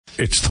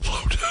It's the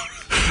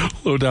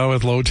Lowdown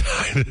with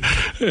Lowetide.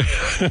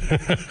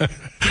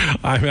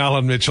 I'm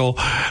Alan Mitchell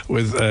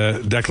with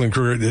Declan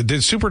Kruger.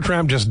 Did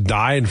Supertramp just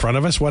die in front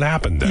of us? What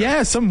happened there?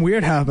 Yeah, something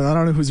weird happened. I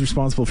don't know who's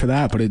responsible for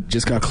that, but it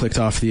just got clicked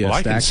off the stack.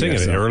 I can sing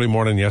it early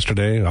morning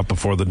yesterday, up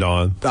before the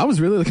dawn. I was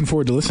really looking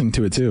forward to listening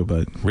to it too,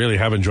 but really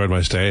have enjoyed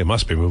my stay. It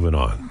must be moving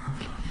on.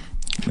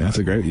 That's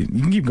a great. You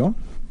can keep going.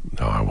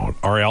 No, I won't.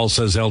 Ariel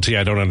says, LT,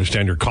 I don't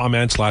understand your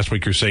comments. Last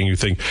week you're saying you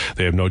think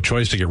they have no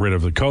choice to get rid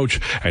of the coach,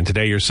 and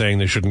today you're saying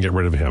they shouldn't get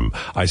rid of him.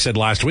 I said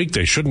last week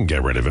they shouldn't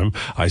get rid of him.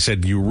 I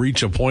said you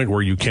reach a point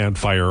where you can't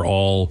fire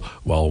all,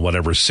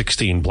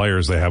 16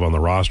 players they have on the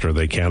roster.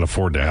 They can't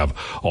afford to have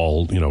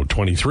all,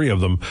 23 of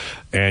them,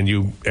 and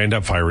you end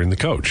up firing the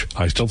coach.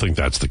 I still think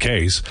that's the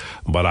case,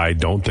 but I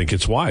don't think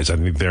it's wise. I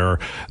think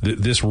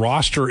this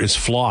roster is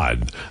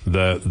flawed.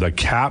 The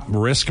cap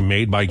risk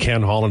made by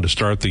Ken Holland to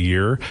start the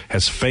year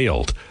has failed.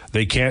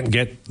 They can't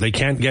get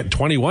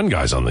 21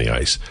 guys on the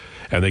ice,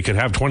 and they could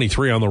have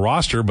 23 on the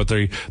roster, but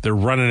they're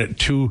running it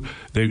too.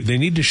 They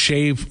need to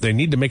shave. They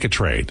need to make a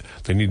trade.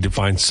 They need to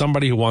find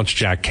somebody who wants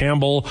Jack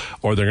Campbell,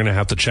 or they're going to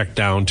have to check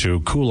down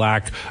to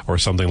Kulak or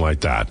something like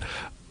that.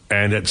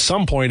 And at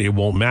some point, it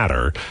won't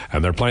matter.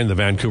 And they're playing the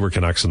Vancouver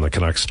Canucks, and the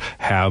Canucks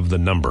have the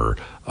number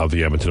of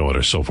the Edmonton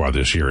Oilers so far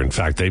this year. In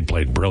fact, they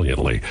played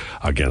brilliantly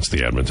against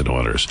the Edmonton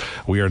Oilers.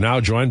 We are now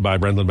joined by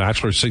Brendan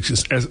Batchelor,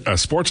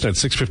 Sportsnet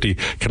 650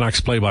 Canucks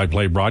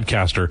play-by-play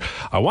broadcaster.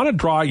 I want to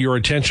draw your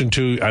attention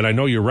to, and I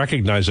know you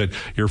recognize it,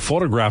 your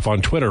photograph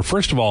on Twitter.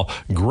 First of all,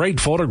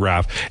 great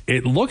photograph.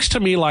 It looks to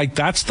me like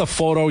that's the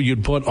photo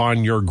you'd put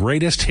on your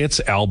greatest hits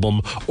album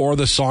or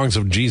the Songs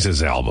of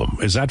Jesus album.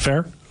 Is that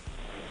fair?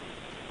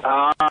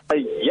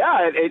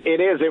 Yeah, it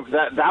is.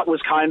 That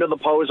was kind of the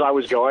pose I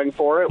was going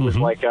for. It was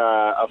like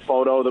a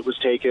photo that was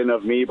taken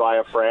of me by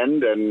a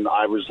friend, and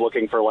I was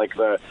looking for like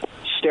the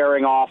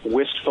staring off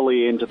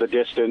wistfully into the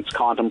distance,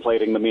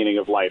 contemplating the meaning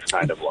of life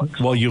kind of look.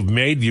 Well,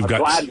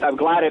 I'm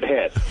glad it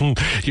hit.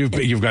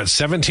 You've got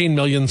 17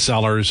 million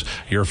sellers.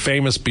 You're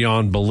famous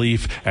beyond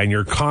belief, and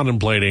you're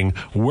contemplating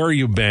where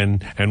you've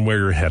been and where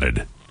you're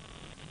headed.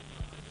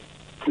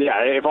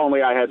 Yeah, if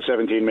only I had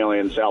 17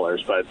 million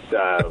sellers, but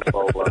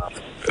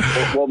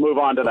we'll move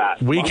on to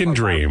that. We can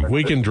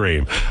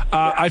dream.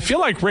 I feel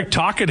like Rick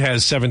Tocchet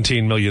has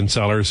 17 million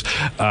sellers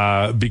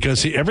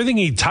because everything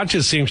he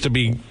touches seems to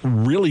be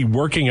really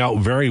working out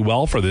very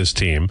well for this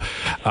team.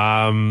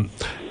 And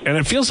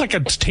it feels like a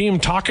team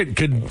Tocchet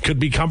could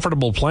be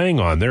comfortable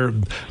playing on.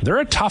 They're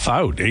a tough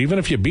out. Even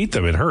if you beat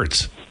them, it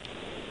hurts.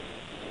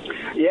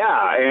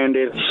 Yeah, and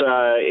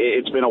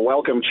it's been a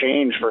welcome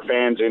change for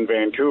fans in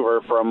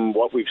Vancouver from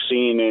what we've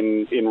seen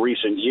in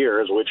recent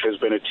years, which has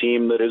been a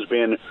team that has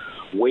been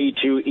way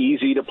too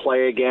easy to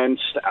play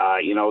against.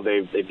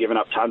 They've given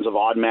up tons of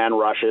odd man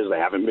rushes. They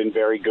haven't been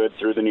very good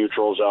through the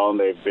neutral zone.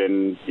 They've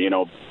been,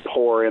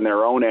 poor in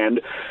their own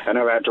end and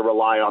have had to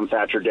rely on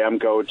Thatcher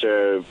Demko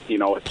to,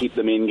 keep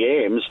them in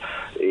games.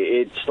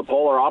 It's the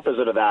polar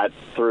opposite of that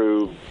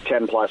through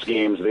 10-plus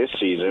games this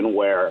season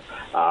where,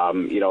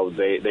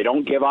 they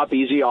don't give up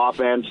easy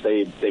offense.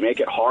 They make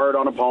it hard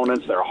on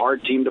opponents. They're a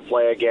hard team to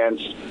play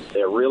against.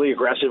 They're really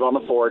aggressive on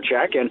the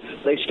forecheck, and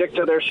they stick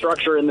to their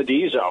structure in the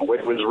D zone,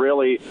 which was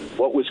really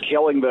what was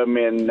killing them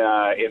in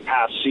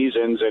past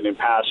seasons and in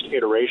past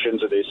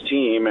iterations of this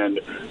team. And,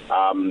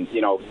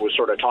 was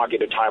sort of talking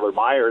to Tyler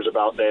Myers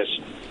about this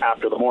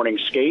after the morning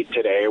skate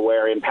today,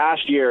 where in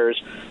past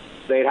years,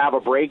 they'd have a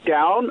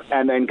breakdown,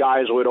 and then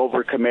guys would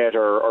overcommit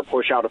or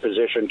push out a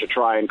position to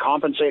try and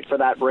compensate for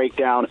that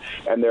breakdown,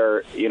 and their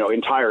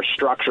entire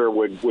structure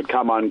would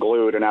come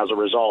unglued, and as a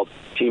result,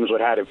 teams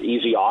would have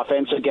easy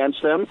offense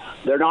against them.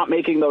 They're not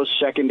making those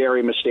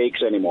secondary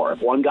mistakes anymore.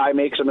 If one guy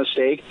makes a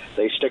mistake,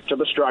 they stick to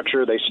the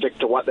structure, they stick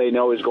to what they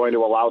know is going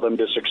to allow them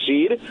to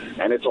succeed,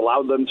 and it's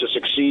allowed them to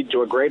succeed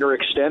to a greater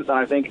extent than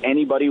I think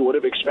anybody would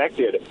have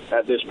expected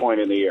at this point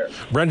in the year.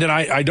 Brendan,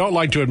 I don't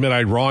like to admit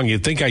I'm wrong.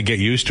 You'd think I'd get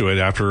used to it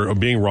after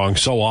being wrong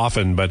so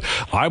often, but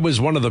I was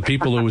one of the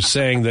people who was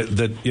saying that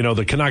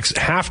the Canucks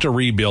have to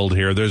rebuild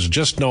here. There's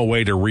just no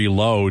way to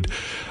reload.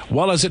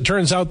 Well, as it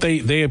turns out,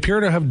 they appear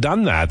to have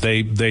done that.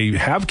 They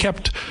have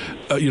kept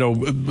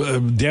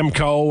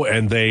Demko,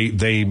 and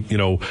they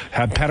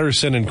have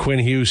Pettersson and Quinn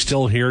Hughes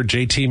still here,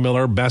 JT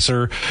Miller,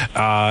 Besser,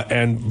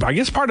 and I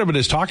guess part of it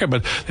is talking,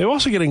 but they're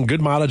also getting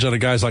good mileage out of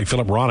guys like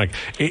Philip Hronek.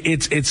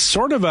 It's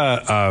sort of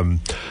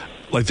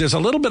like there's a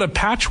little bit of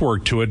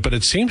patchwork to it, but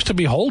it seems to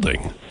be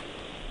holding.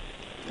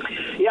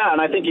 Yeah,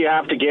 and I think you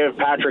have to give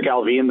Patrick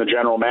Allvin, the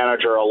general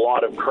manager, a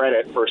lot of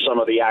credit for some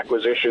of the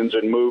acquisitions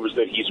and moves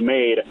that he's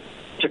made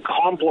to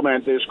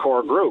complement this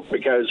core group,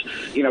 because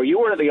you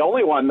weren't the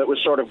only one that was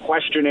sort of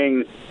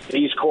questioning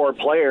these core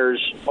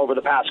players over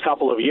the past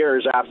couple of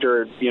years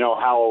after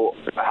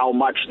how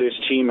much this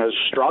team has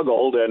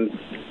struggled, and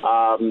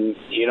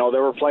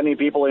there were plenty of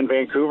people in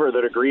Vancouver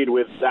that agreed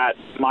with that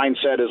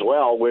mindset as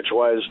well, which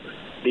was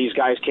these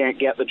guys can't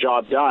get the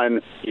job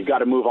done, you've got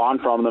to move on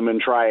from them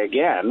and try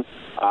again.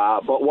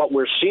 But what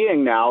we're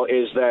seeing now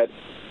is that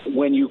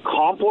when you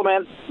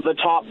complement the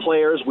top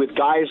players with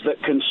guys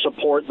that can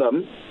support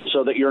them,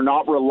 so that you're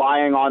not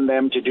relying on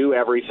them to do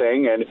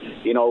everything. And,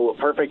 a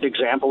perfect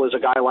example is a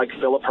guy like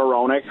Filip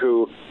Hronek,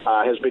 who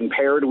has been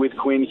paired with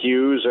Quinn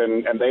Hughes,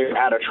 and they've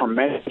had a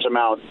tremendous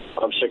amount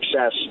of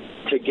success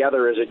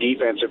together as a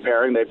defensive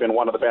pairing. They've been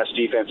one of the best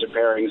defensive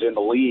pairings in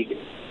the league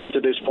to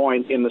this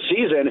point in the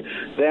season.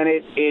 Then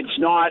it's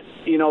not,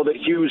 that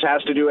Hughes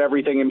has to do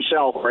everything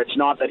himself, or it's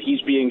not that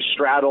he's being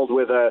straddled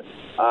with a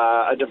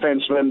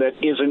defenseman that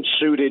isn't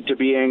suited to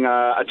being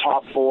a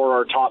top four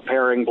or top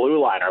pairing blue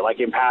liner. Like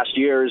in past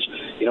years,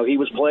 he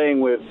was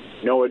playing with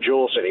Noah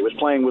Juleson. He was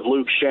playing with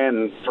Luke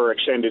Schenn for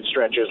extended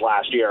stretches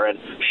last year, and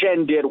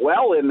Schenn did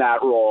well in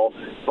that role,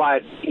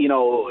 but,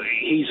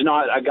 he's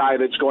not a guy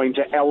that's going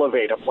to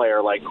elevate a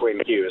player like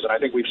Quinn Hughes. And I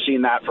think we've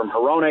seen that from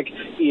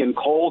Hronek. Ian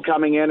Cole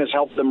coming in has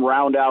helped them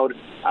round out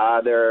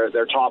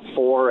their top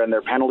four and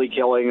their penalty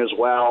killing as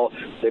well.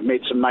 They've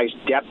made some nice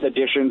depth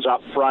additions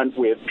up front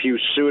with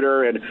Pius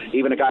Suter and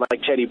even a guy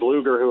like Teddy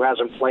Bluger, who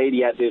hasn't played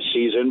yet this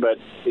season but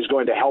is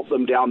going to help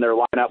them down their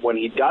lineup when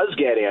he does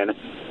get in.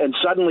 And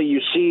suddenly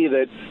you see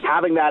that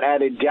having that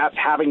added depth,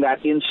 having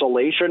that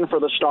insulation for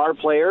the star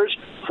players,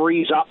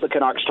 frees up the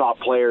Canucks top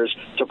players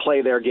to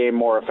play their game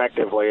more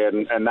effectively,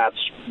 and that's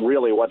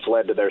really what's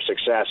led to their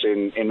success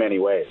in many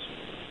ways.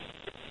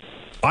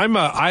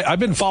 I've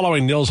been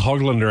following Nils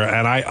Höglander,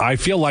 and I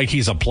feel like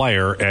he's a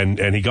player,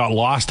 and he got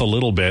lost a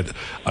little bit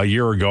a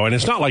year ago. And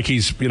it's not like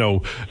he's,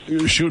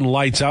 shooting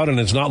lights out, and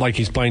it's not like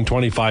he's playing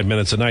 25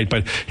 minutes a night,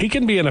 but he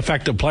can be an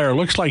effective player.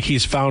 Looks like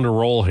he's found a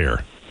role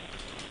here.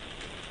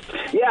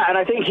 Yeah, and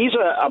I think he's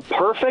a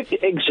perfect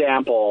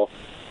example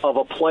of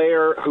a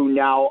player who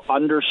now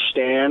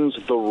understands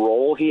the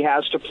role he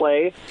has to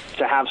play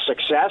to have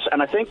success.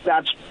 And I think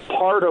that's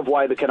part of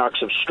why the Canucks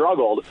have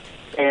struggled.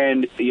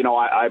 And,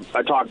 I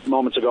talked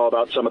moments ago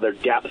about some of their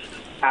depth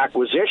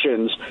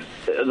acquisitions.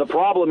 The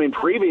problem in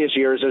previous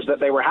years is that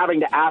they were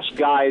having to ask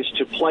guys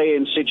to play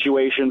in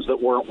situations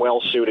that weren't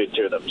well suited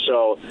to them.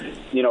 So,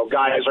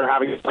 guys are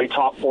having to play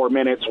top 4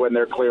 minutes when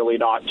they're clearly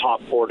not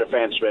top four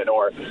defensemen.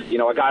 Or,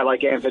 a guy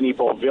like Anthony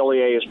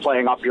Beauvillier is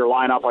playing up your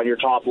lineup on your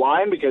top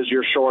line because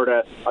you're short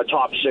a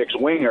top six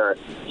winger.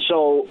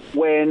 So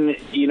when,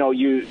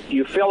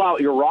 you fill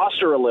out your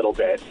roster a little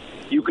bit,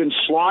 you can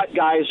slot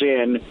guys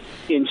in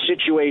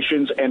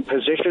situations and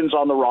positions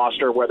on the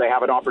roster where they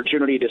have an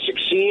opportunity to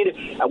succeed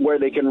and where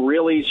they can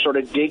really sort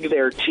of dig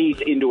their teeth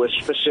into a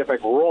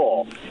specific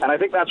role. And I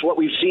think that's what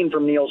we've seen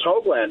from Nils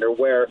Höglander,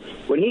 where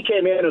when he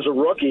came in as a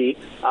rookie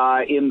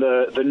in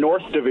the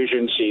North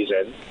Division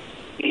season,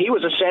 he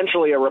was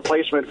essentially a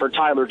replacement for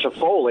Tyler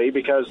Toffoli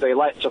because they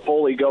let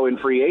Toffoli go in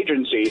free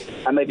agency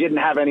and they didn't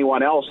have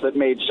anyone else that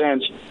made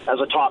sense as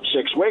a top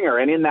six winger.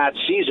 And in that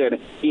season,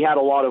 he had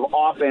a lot of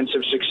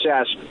offensive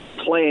success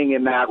playing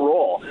in that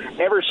role.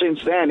 Ever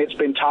since then, it's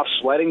been tough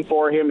sledding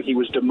for him. He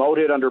was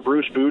demoted under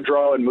Bruce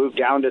Boudreau and moved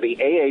down to the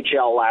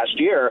AHL last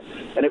year.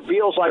 And it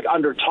feels like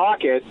under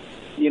Tocchet,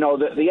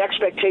 the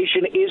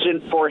expectation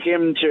isn't for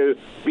him to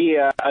be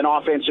an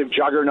offensive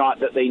juggernaut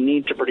that they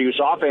need to produce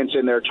offense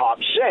in their top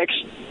six,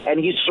 and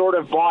he's sort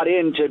of bought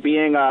into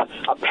being a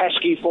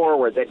pesky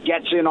forward that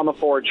gets in on the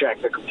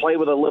forecheck, that can play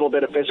with a little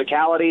bit of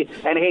physicality,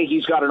 and hey,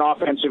 he's got an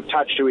offensive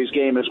touch to his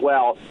game as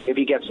well if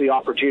he gets the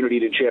opportunity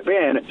to chip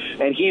in.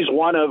 And he's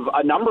one of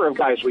a number of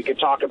guys we could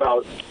talk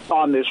about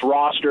on this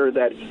roster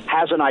that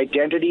has an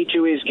identity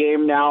to his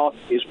game now,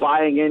 is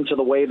buying into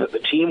the way that the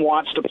team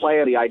wants to play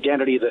and the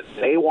identity that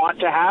they want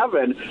to have,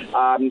 and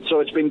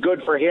so it's been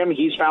good for him.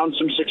 He's found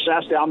some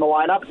success down the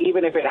lineup,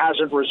 even if it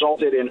hasn't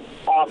resulted in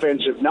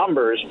offensive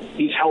numbers.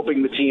 He's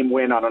helping the team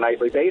win on a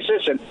nightly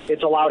basis, and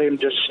it's allowed him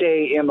to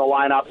stay in the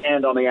lineup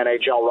and on the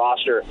NHL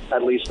roster,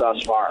 at least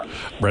thus far.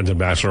 Brendan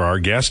Bassler, our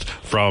guest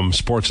from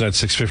Sportsnet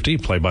 650,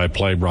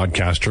 play-by-play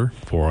broadcaster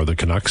for the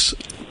Canucks.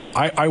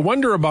 I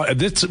wonder about at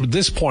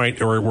this point,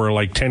 we're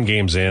like 10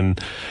 games in,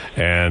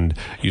 and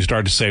you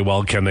start to say,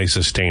 well, can they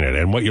sustain it?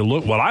 And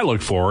what I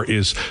look for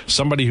is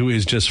somebody who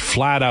is just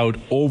flat out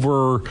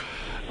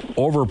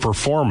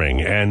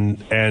overperforming,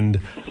 and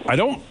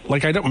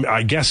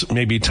I guess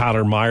maybe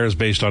Tyler Myers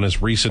based on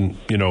his recent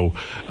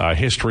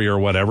history or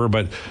whatever,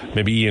 but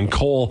maybe Ian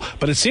Cole.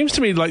 But it seems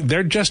to me like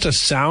they're just a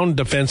sound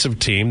defensive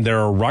team. They're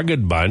a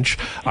rugged bunch.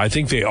 I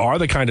think they are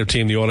the kind of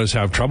team the Oilers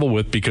have trouble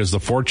with because the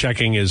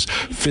forechecking is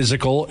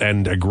physical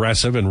and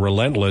aggressive and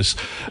relentless.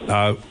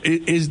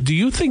 Do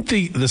you think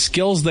the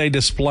skills they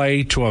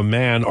display to a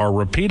man are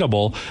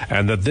repeatable,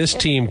 and that this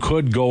team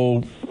could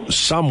go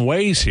some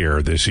ways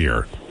here this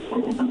year?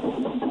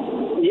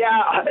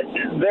 Yeah,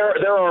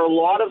 there are a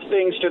lot of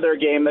things to their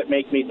game that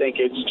make me think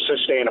it's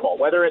sustainable.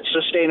 Whether it's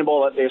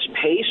sustainable at this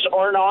pace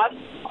or not,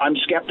 I'm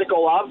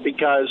skeptical of,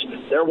 because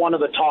they're one of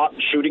the top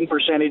shooting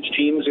percentage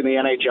teams in the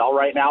NHL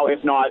right now,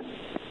 if not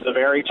the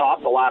very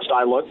top. The last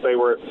I looked, they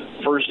were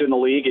first in the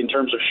league in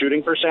terms of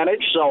shooting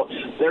percentage. So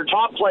their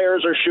top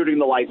players are shooting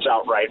the lights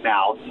out right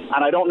now,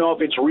 and I don't know if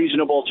it's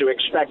reasonable to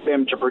expect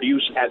them to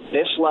produce at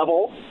this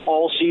level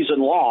all season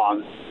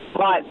long.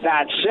 But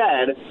that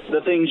said,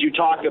 the things you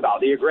talk about,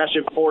 the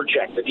aggressive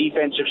forecheck, the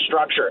defensive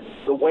structure,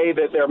 the way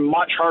that they're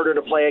much harder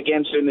to play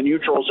against in the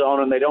neutral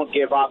zone and they don't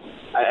give up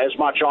as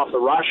much off the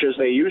rush as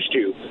they used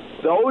to,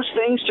 those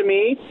things to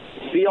me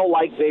feel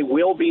like they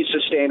will be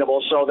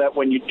sustainable, so that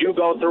when you do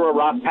go through a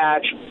rough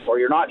patch or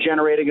you're not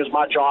generating as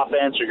much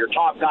offense or your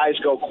top guys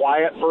go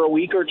quiet for a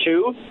week or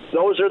two,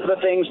 those are the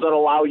things that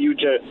allow you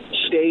to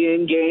stay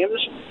in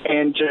games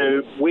and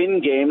to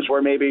win games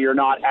where maybe you're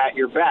not at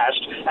your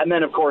best. And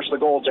then, of course, the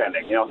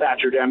goaltending.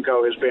 Thatcher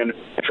Demko has been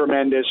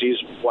tremendous. He's,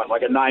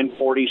 like a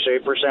 .940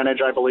 save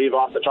percentage, I believe,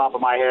 off the top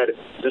of my head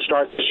to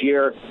start this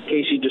year.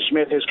 Casey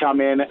DeSmith has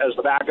come in as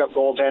the backup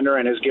goaltender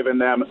and has given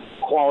them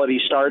quality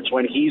starts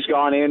when he's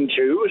gone in,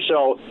 too.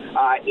 So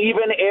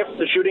even if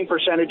the shooting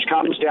percentage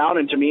comes down,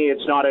 and to me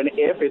it's not an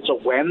if, it's a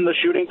when the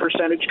shooting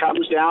percentage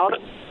comes down,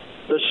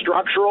 the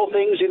structural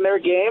things in their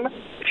game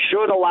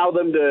should allow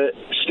them to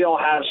still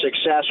have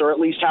success, or at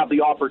least have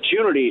the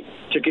opportunity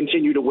to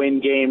continue to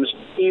win games,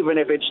 even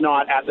if it's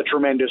not at the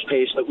tremendous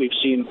pace that we've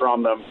seen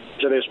from them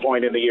to this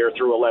point in the year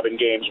through 11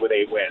 games with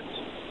 8 wins.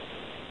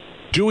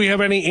 Do we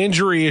have any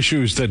injury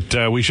issues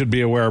that we should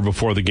be aware of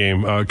before the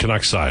game,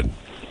 Canucks side?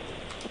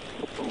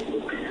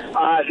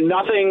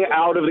 Nothing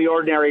out of the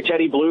ordinary.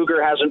 Teddy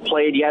Bluger hasn't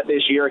played yet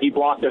this year. He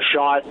blocked a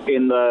shot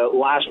in the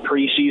last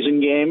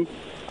preseason game.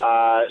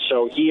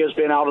 So he has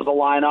been out of the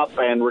lineup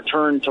and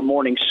returned to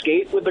morning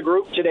skate with the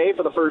group today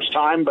for the first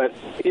time, but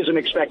isn't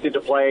expected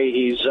to play.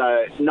 He's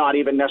not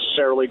even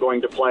necessarily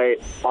going to play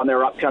on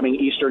their upcoming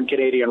Eastern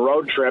Canadian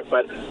road trip.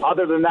 But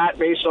other than that,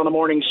 based on the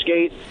morning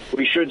skate,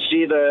 we should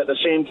see the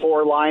same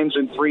 4 lines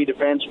and 3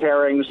 defense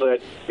pairings that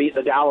beat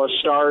the Dallas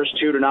Stars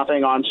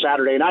 2-0 on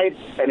Saturday night,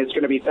 and it's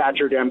going to be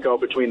Thatcher Demko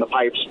between the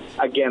pipes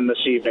again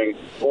this evening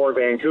for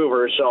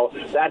Vancouver. So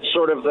that's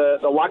sort of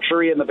the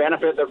luxury and the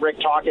benefit that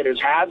Rick Tocchet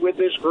has had with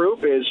this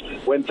group, is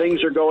when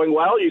things are going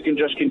well, you can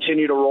just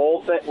continue to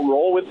roll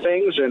with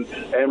things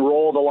and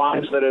roll the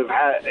lines that have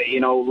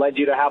led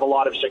you to have a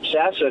lot of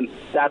success, and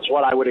that's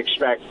what I would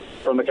expect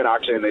from the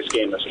Canucks in this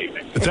game this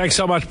evening. Thanks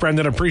so much,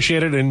 Brendan.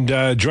 Appreciate it, and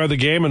enjoy the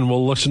game, and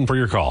we'll listen for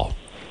your call.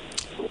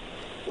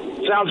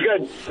 Sounds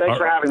good. Thanks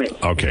for having me.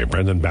 Okay,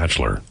 Brendan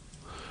Batchelor.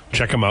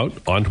 Check him out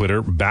on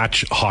Twitter,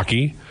 Batch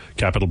Hockey,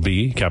 capital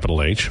B,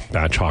 capital H,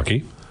 Batch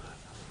Hockey.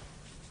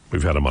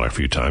 We've had him on a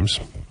few times.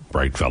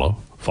 Bright fellow.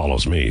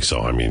 Follows me,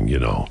 so and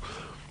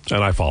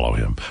I follow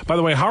him. By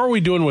the way, how are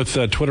we doing with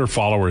Twitter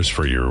followers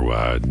for your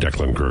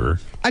Declan Kruger?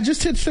 I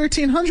just hit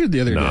 1,300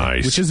 the other day,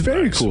 which is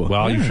very cool.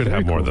 Well, you should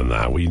have more than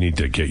that. We need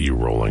to get you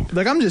rolling.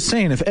 I'm just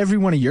saying, if every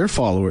one of your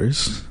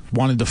followers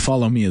wanted to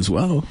follow me as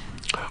well.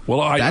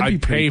 Well, I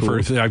pay cool.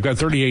 I've got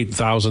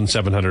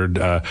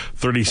 38,700,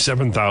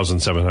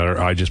 37,700.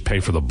 I just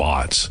pay for the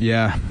bots.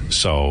 Yeah.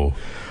 So,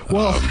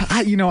 well,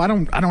 I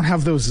don't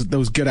have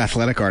those good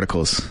athletic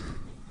articles.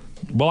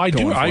 Well, I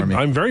do.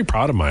 I'm very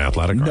proud of my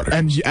athletic articles.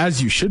 And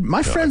as you should.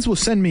 My friends will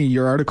send me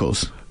your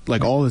articles,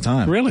 all the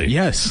time. Really?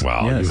 Yes.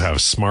 Wow, yes. You have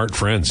smart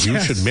friends. You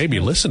should maybe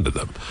listen to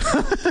them.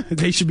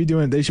 They should be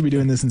doing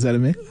this instead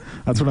of me.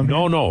 That's what I'm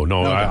doing. No.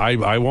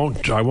 Okay. I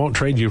won't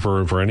trade you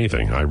for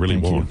anything. I really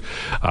won't.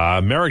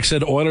 Merrick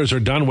said Oilers are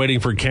done waiting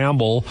for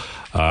Campbell.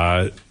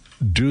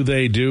 Do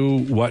they do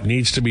what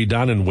needs to be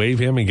done and waive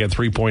him and get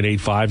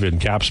 $3.85 in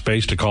cap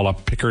space to call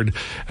up Pickard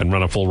and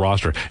run a full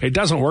roster? It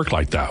doesn't work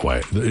like that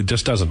way. It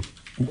just doesn't.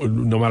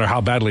 No matter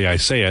how badly I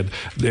say it,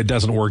 it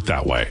doesn't work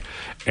that way.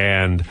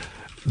 And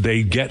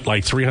they get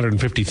like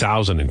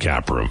 $350,000 in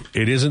cap room.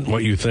 It isn't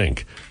what you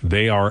think.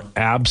 They are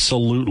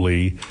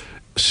absolutely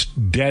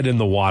dead in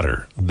the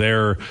water.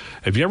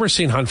 Have you ever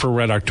seen Hunt for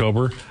Red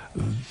October?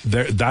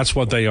 That's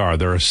what they are.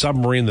 They're a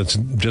submarine that's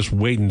just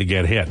waiting to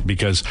get hit,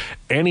 because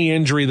any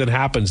injury that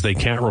happens, they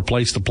can't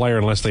replace the player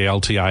unless they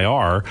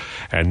LTIR,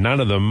 and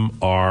none of them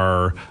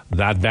are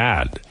that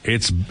bad.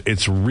 It's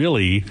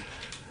really,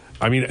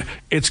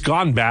 it's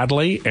gone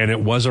badly, and it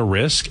was a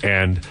risk,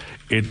 and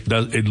it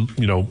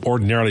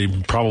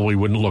ordinarily probably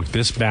wouldn't look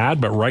this bad,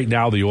 but right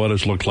now the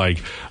Oilers look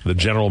like the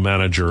general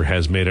manager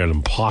has made it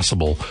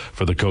impossible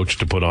for the coach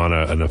to put on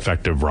an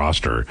effective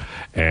roster,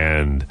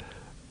 and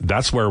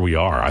that's where we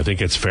are. I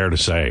think it's fair to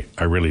say.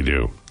 I really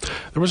do.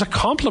 There was a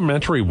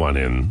complimentary one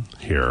in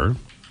here.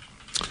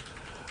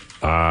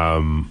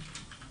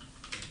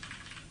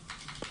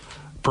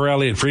 Per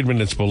Elliot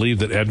Friedman, it's believed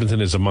that Edmonton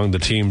is among the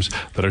teams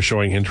that are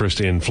showing interest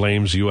in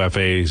Flames,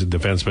 UFAs,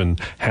 defensemen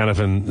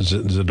Hanifin,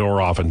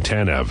 Zadorov, and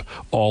Tanev.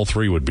 All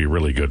 3 would be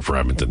really good for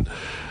Edmonton.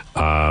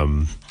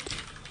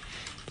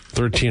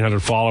 1,300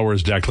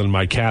 followers, Declan.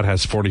 My cat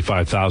has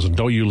 45,000.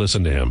 Don't you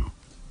listen to him.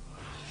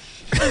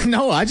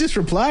 No, I just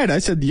replied. I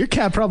said, your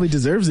cat probably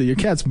deserves it. Your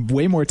cat's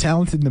way more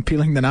talented and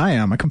appealing than I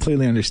am. I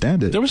completely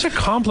understand it. There was a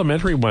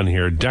complimentary one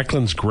here.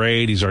 Declan's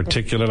great. He's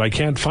articulate. I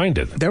can't find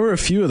it. There were a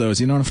few of those.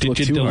 You don't have to look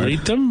too hard. Did you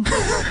delete them?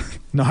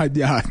 No,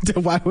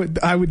 why would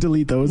I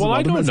delete those? Well,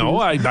 I don't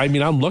know.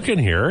 I'm looking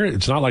here.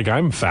 It's not like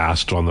I'm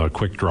fast on the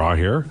quick draw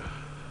here.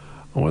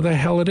 What the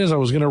hell it is? I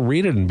was going to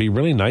read it and be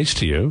really nice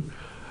to you.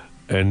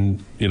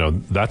 And,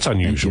 that's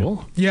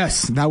unusual.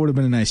 Yes, that would have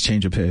been a nice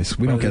change of pace.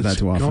 We don't get that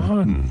too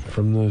often.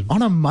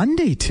 On a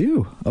Monday,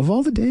 too, of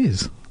all the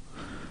days.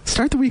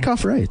 Start the week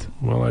off right.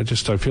 Well, I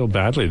feel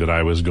badly that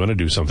I was going to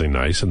do something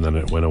nice, and then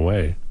it went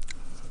away.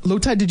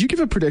 Lowetide, did you give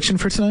a prediction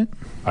for tonight?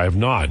 I have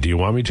not. Do you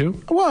want me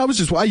to? Well,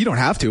 you don't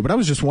have to, but I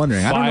was just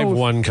wondering.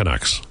 5-1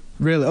 Canucks.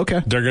 Really?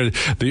 Okay. They're going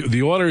to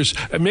the orders.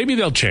 Maybe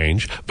they'll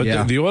change,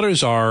 but the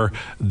orders are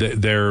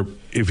they're.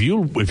 If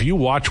you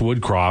watch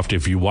Woodcroft,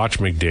 if you watch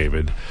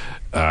McDavid,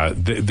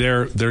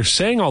 they're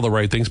saying all the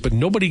right things, but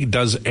nobody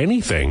does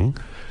anything.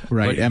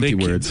 Right, empty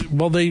words.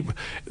 Well, the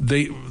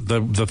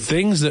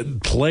things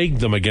that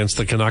plagued them against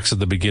the Canucks at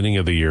the beginning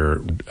of the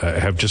year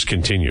have just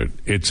continued.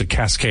 It's a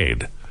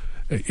cascade.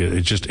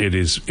 It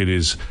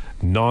is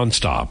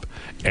nonstop,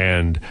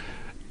 and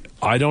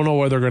I don't know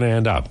where they're going to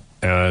end up.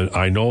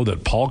 I know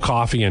that Paul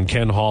Coffey and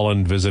Ken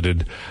Holland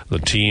visited the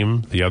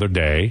team the other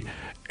day,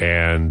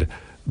 and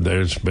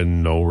there's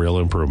been no real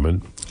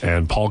improvement.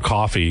 And Paul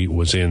Coffey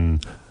was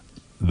in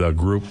the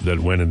group that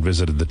went and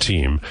visited the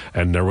team,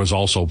 and there was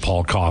also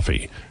Paul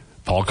Coffey.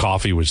 Paul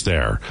Coffey was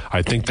there.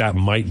 I think that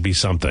might be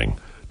something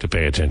to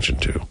pay attention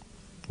to.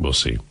 We'll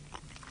see.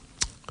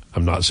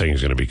 I'm not saying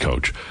he's going to be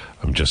coach.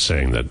 I'm just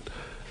saying that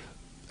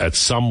at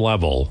some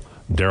level,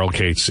 Daryl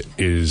Cates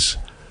is...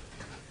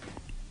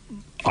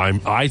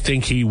 I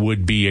think he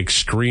would be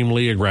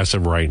extremely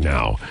aggressive right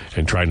now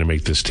in trying to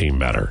make this team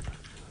better.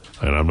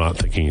 And I'm not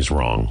thinking he's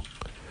wrong.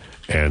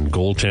 And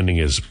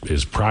goaltending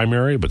is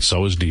primary, but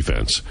so is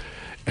defense.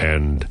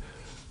 And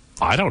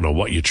I don't know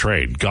what you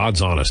trade.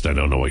 God's honest, I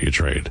don't know what you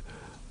trade.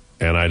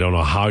 And I don't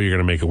know how you're going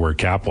to make it work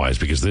cap-wise,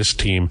 because this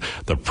team,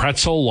 the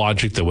pretzel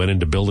logic that went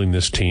into building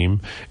this team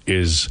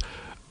is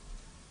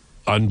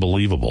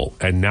unbelievable.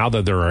 And now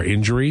that there are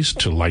injuries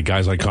to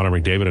guys like Connor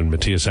McDavid and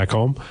Matthias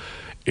Ekholm,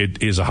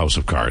 it is a house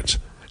of cards.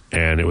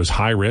 And it was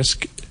high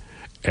risk,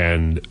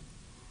 and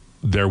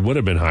there would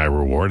have been high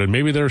reward, and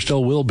maybe there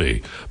still will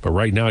be. But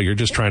right now, you're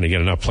just trying to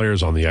get enough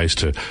players on the ice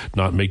to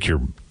not make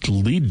your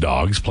lead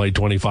dogs play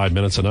 25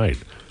 minutes a night.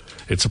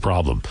 It's a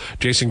problem.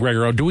 Jason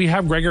Gregor, do we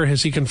have Gregor?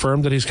 Has he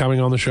confirmed that he's coming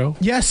on the show?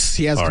 Yes,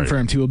 he has confirmed.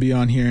 Right. He will be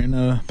on here in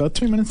about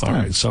 3 minutes' time.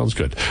 All right, sounds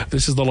good.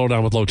 This is the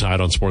Lowdown with Lowetide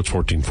on Sports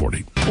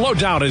 1440.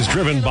 Lowdown is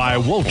driven by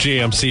Wolf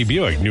GMC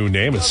Buick. New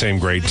name, it's same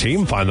great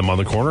team. Find them on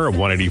the corner of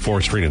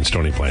 184th Street and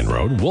Stony Plain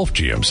Road.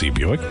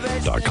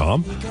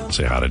 WolfGMCBuick.com.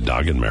 Say hi to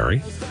Doug and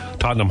Mary.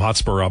 Tottenham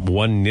Hotspur up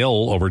 1-0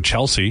 over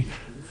Chelsea.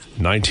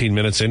 19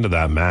 minutes into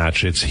that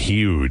match. It's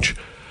huge.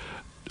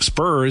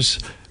 Spurs...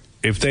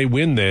 If they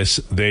win this,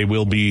 they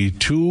will be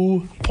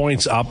 2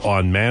 points up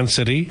on Man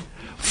City,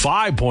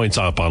 5 points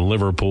up on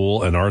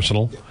Liverpool and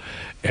Arsenal,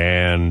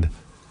 and,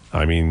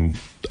 I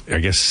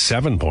guess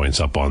 7 points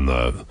up on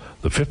the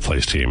fifth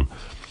place team,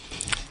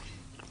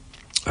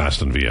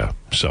 Aston Villa.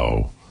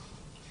 So,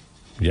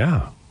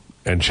 yeah.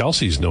 And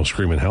Chelsea's no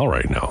screaming hell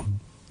right now.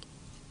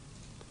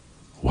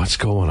 What's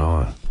going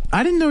on?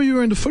 I didn't know you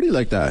were into footy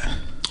like that.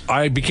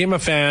 I became a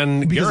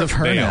fan because of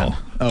Hernan. Bale.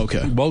 Oh,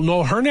 okay. Well,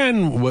 no,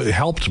 Hernan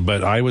helped,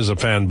 but I was a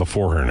fan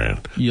before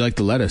Hernan. You like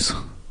the lettuce.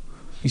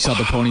 You saw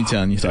the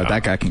ponytail and you thought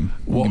that guy can.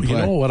 Well, you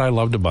know what I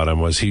loved about him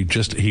was he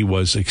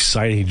was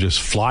excited. He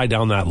just fly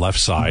down that left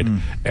side,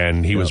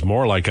 and he was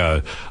more like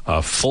a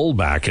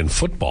fullback in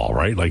football,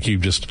 right? Like he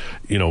just,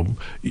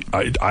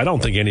 I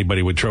don't think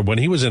anybody would try. When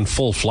he was in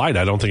full flight,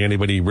 I don't think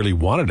anybody really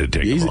wanted to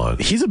take him on.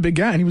 He's a big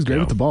guy, and he was great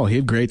with the ball. He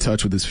had great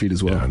touch with his feet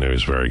as well. Yeah, and he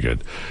was very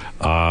good.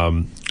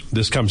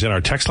 This comes in.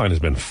 Our text line has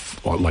been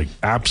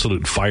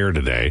absolute fire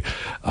today.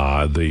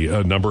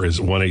 The number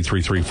is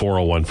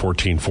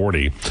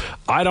 1-833-401-1440.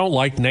 I don't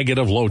like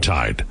negative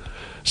Lowetide,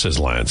 says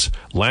Lance.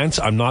 Lance,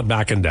 I'm not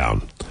backing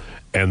down.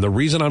 And the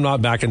reason I'm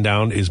not backing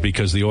down is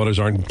because the Oilers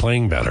aren't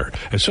playing better.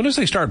 As soon as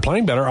they start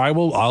playing better,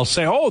 I'll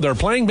say, oh, they're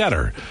playing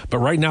better. But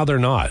right now they're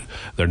not.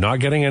 They're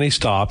not getting any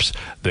stops.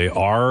 They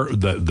are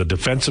the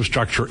defensive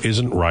structure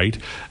isn't right.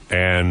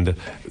 And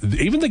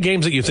even the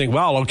games that you think,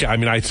 well, okay,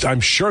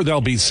 I'm sure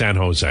they'll beat San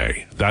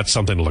Jose. That's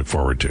something to look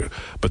forward to.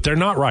 But they're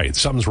not right.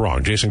 Something's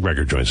wrong. Jason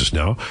Gregor joins us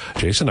now.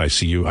 Jason, I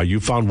see you. You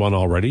found one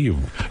already.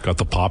 You've got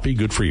the poppy.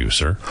 Good for you,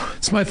 sir.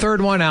 It's my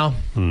third one, Al.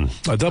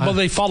 But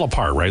they fall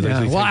apart, right?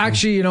 Yeah. Well,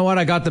 actually, you know what?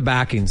 I got the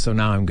backing, so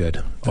now I'm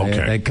good.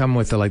 Okay. They come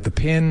with the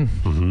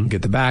pin,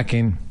 get the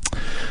backing.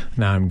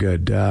 Now I'm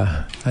good.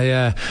 Are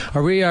you?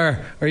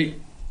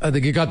 I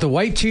think you got the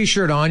white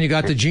T-shirt on. You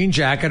got the jean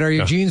jacket. Are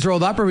your jeans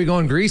rolled up? Are we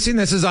going greasing?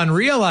 This is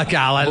unreal,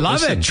 Al. I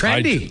love it.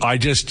 Trendy. I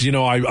just,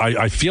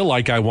 I feel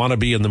like I want to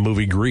be in the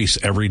movie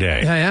Grease every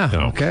day.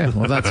 Yeah. Okay.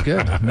 Well, that's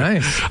good.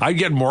 Nice. I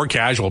get more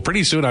casual.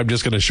 Pretty soon, I'm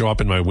just going to show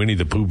up in my Winnie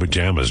the Pooh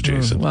pajamas,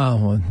 Jason.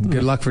 Well,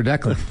 good luck for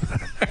Declan.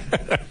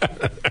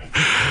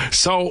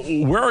 So,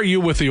 where are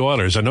you with the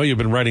Oilers? I know you've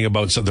been writing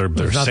about their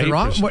There's nothing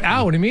wrong. What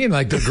do you mean?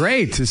 They're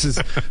great. This is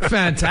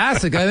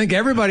fantastic. I think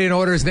everybody in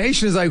Oilers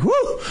Nation is like,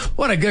 whoo,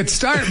 what a good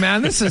start,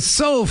 man. This is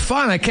so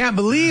fun. I can't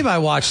believe I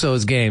watched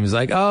those games.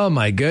 Oh,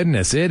 my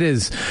goodness. It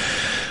is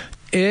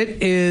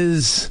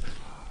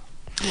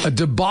A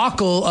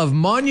debacle of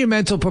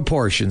monumental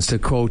proportions, to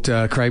quote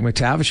Craig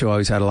McTavish, who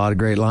always had a lot of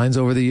great lines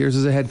over the years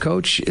as a head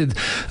coach.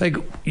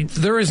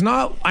 There is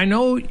not, I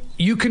know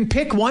you can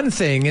pick one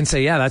thing and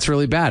say, yeah, that's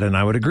really bad, and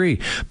I would agree.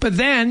 But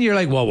then you're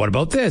like, well, what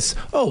about this?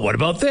 Oh, what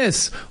about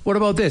this? What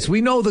about this?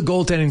 We know the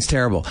goaltending's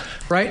terrible.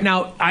 Right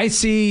now, I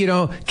see,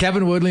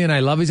 Kevin Woodley, and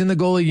I love he's in the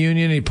goalie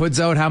union. He puts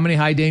out how many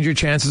high danger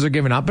chances are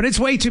given up, but it's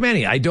way too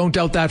many. I don't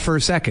doubt that for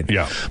a second.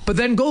 Yeah. But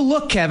then go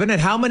look, Kevin, at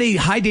how many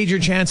high danger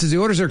chances the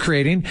Oilers are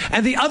creating,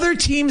 and the other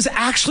teams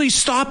actually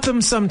stop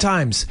them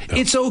sometimes. Yeah.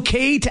 It's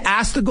okay to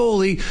ask the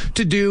goalie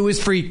to do his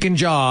freaking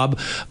job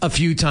a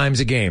few times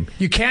a game.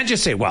 You can't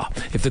just say, well,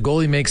 if the goalie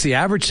makes the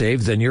average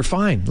saves, then you're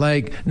fine.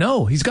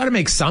 No, he's got to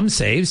make some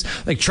saves.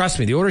 Trust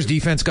me, the Oilers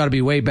defense got to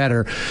be way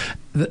better.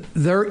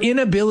 Their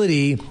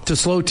inability to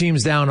slow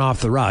teams down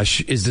off the rush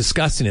is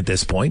disgusting at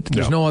this point.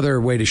 There's no other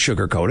way to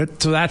sugarcoat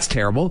it. So that's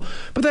terrible.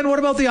 But then what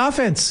about the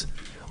offense?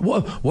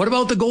 What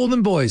about the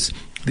Golden Boys?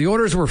 The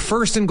Oilers were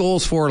first in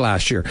goals for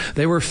last year.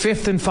 They were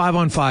fifth in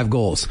 5-on-5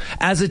 goals.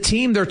 As a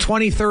team, they're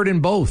 23rd in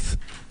both.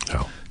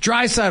 Oh.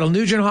 Draisaitl,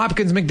 Nugent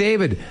Hopkins,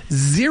 McDavid,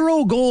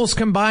 0 goals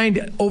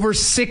combined over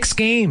 6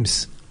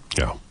 games.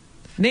 Yeah.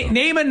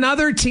 Name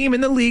another team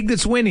in the league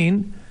that's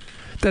winning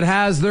that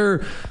has their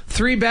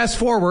 3 best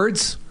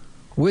forwards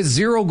with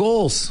 0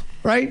 goals,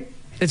 right?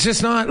 It's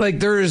just not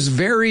there's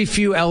very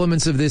few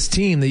elements of this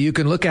team that you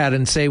can look at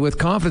and say with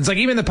confidence.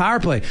 Even the power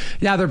play,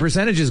 yeah, their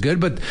percentage is good,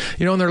 but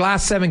in their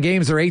last 7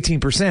 games they're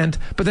 18%.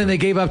 But then they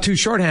gave up 2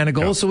 shorthanded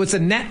goals, so it's a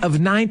net of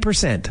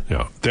 9%.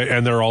 Yeah,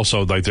 and they're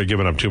also they're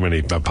giving up too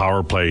many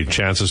power play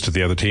chances to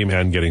the other team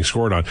and getting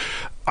scored on.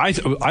 I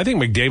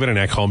think McDavid and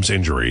Ekholm's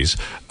injuries,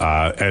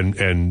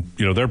 and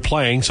they're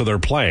playing, so they're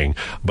playing,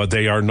 but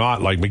they are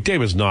not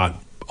McDavid's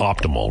not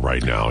optimal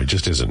right now. He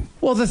just isn't.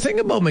 Well, the thing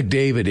about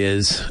McDavid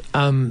is.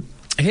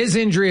 His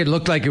injury, it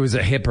looked like it was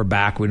a hip or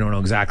back. We don't know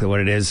exactly what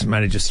it is.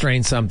 Might have just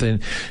strained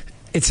something.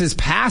 It's his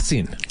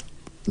passing.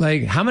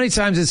 How many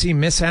times is he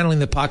mishandling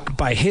the puck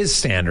by his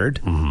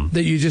standard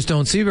that you just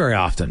don't see very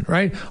often,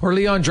 right? Or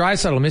Leon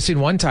Draisaitl missing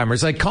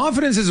one-timers.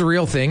 Confidence is a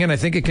real thing, and I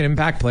think it can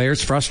impact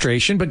players'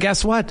 frustration. But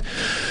guess what?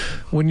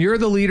 When you're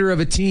the leader of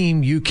a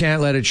team, you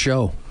can't let it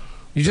show.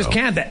 You just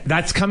can't.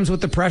 That comes with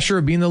the pressure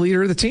of being the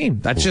leader of the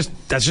team. That's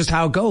just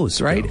how it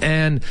goes, right? Yeah.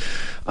 And,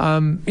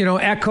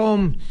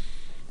 Ekholm...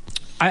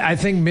 I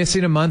think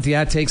missing a month,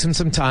 it takes him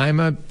some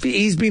time.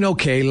 He's been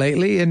okay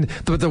lately.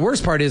 But the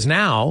worst part is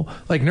now,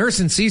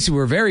 Nurse and Ceci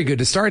were very good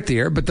to start the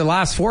year, but the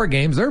last 4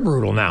 games, they're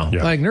brutal now.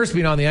 Yeah. Nurse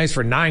being on the ice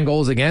for 9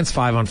 goals against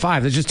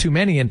 5-on-5. There's just too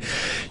many. And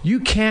you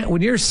can't,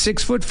 when you're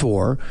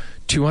 6'4",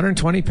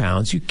 220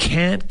 pounds, you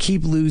can't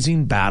keep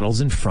losing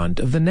battles in front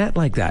of the net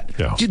like that.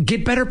 Yeah. Just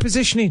get better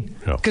positioning.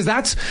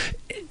 Because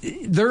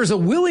there's a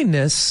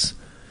willingness,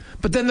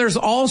 but then there's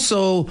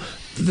also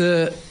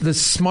the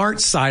smart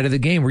side of the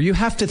game where you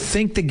have to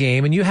think the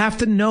game and you have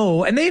to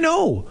know, and they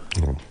know.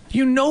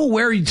 You know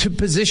where to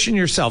position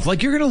yourself.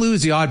 You're going to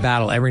lose the odd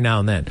battle every now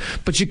and then,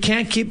 but you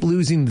can't keep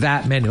losing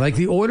that many.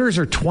 The Oilers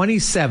are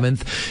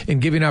 27th in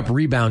giving up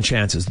rebound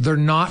chances. They're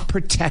not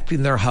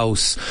protecting their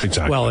house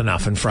well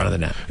enough in front of the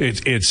net.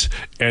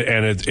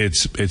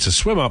 It's a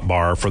swim up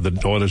bar for the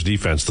Oilers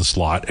defense, the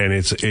slot, and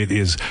it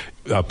is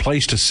a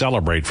place to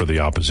celebrate for the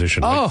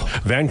opposition.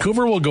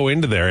 Vancouver will go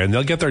into there and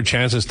they'll get their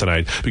chances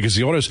tonight because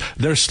the Oilers,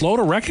 they're slow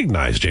to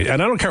recognize, Jay.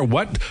 And I don't care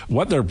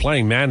what they're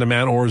playing,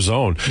 man-to-man or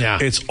zone. Yeah.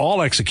 It's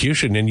all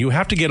execution, and you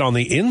have to get on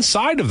the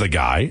inside of the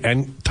guy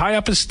and tie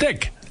up his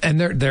stick.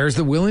 And there's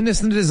the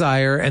willingness and the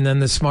desire, and then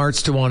the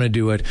smarts to want to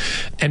do it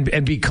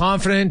and be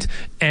confident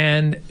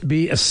and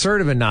be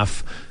assertive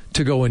enough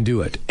to go and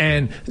do it.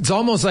 And it's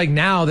almost like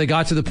now they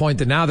got to the point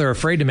that now they're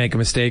afraid to make a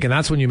mistake, and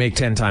that's when you make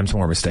 10 times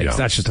more mistakes. Yeah.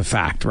 That's just a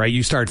fact, right?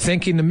 You start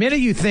thinking. The minute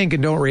you think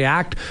and don't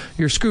react,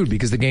 you're screwed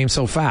because the game's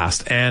so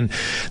fast. And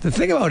the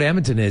thing about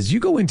Edmonton is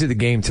you go into the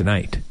game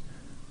tonight.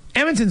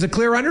 Edmonton's a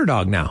clear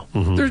underdog now.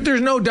 Mm-hmm. There's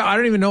no doubt. I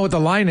don't even know what the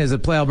line is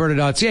at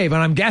playalberta.ca, but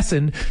I'm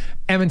guessing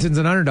Edmonton's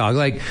an underdog.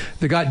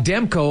 They got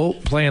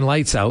Demko playing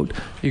lights out.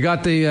 You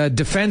got the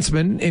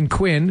defenseman in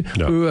Quinn,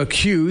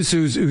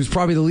 who's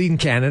probably the leading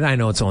candidate. I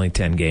know it's only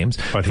 10 games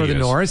for the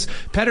Norris.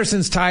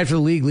 Pettersson's tied for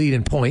the league lead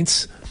in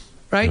points.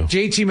 Right?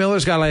 Yeah. JT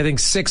Miller's got, I think,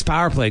 6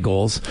 power play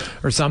goals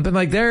or something.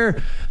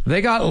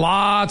 They got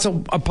lots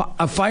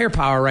of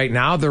firepower right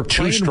now. They're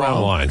playing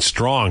strong lines.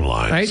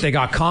 Right? They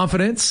got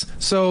confidence.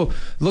 So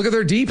look at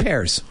their D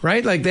pairs,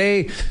 right?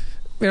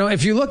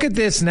 If you look at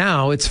this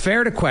now, it's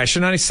fair to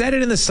question, and I said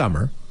it in the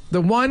summer. The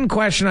one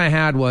question I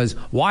had was,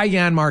 why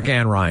Janmark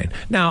and Ryan?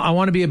 Now, I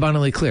want to be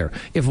abundantly clear.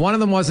 If one of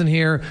them wasn't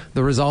here,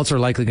 the results are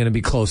likely going to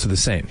be close to the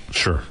same.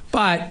 Sure.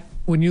 But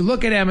when you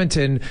look at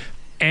Edmonton,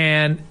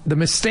 and the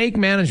mistake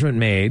management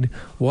made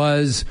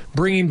was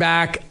bringing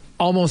back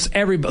almost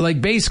everybody.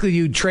 Basically,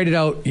 you traded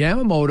out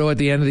Yamamoto at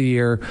the end of the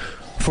year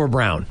for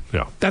Brown.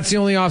 Yeah. That's the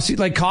only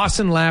offseason.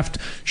 Costin left,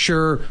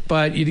 sure,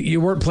 but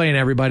you weren't playing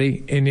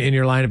everybody in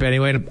your lineup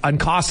anyway. And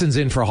Costin's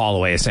in for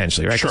Holloway,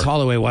 essentially, right? Because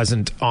Holloway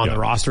wasn't on the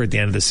roster at the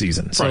end of the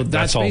season. So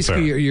that's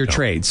basically your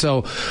trade.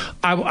 So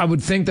I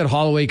would think that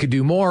Holloway could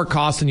do more.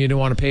 Costin, you didn't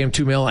want to pay him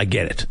 $2 million. I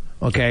get it.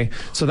 Okay,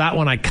 so that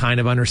one I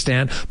kind of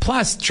understand.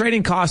 Plus,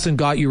 trading Kostin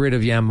got you rid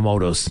of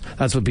Yamamoto's.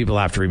 That's what people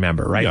have to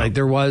remember, right? Yeah. Like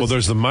there was. Well,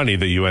 there's the money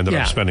that you ended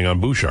up spending on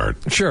Bouchard.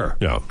 Sure.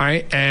 Yeah. All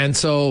right, and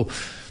so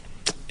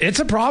it's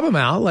a problem,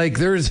 Al. Like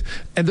there's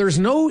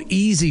no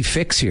easy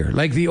fix here.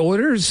 Like the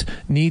Oilers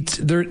need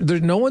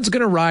no one's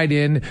going to ride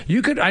in.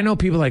 I know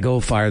people like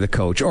fire the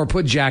coach or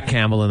put Jack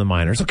Campbell in the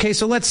minors. Okay,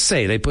 so let's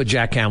say they put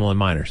Jack Campbell in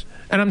minors,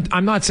 and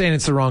I'm not saying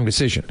it's the wrong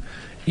decision.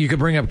 You could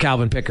bring up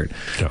Calvin Pickard.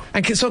 Yeah.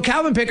 And so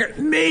Calvin Pickard,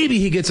 maybe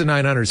he gets a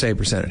 900 save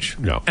percentage.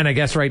 Yeah. And I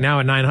guess right now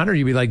at 900,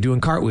 you'd be like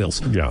doing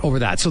cartwheels over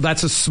that. So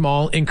that's a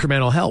small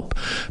incremental help.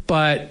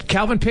 But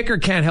Calvin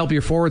Pickard can't help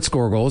your forward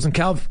score goals, and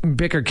Calvin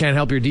Pickard can't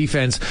help your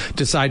defense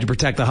decide to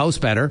protect the house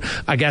better,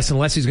 I guess,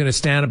 unless he's going to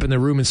stand up in the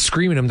room and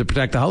scream at him to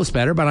protect the house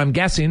better. But I'm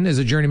guessing, as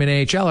a journeyman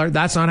AHLer,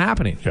 that's not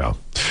happening. Yeah.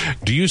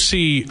 Do you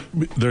see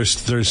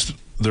there's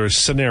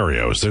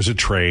scenarios? There's a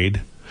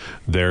trade.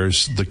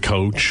 There's the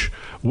coach.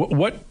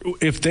 What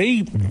if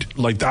they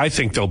I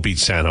think they'll beat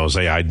San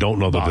Jose. I don't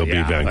know that they'll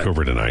beat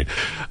Vancouver tonight.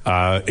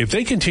 If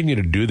they continue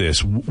to do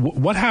this,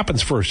 what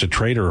happens first, a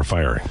trade or a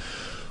firing?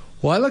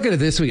 Well, I look at it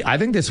this week. I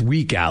think this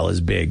week, Al,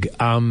 is big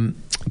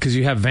because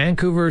you have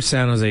Vancouver,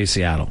 San Jose,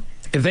 Seattle.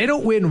 If they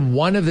don't win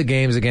one of the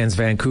games against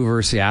Vancouver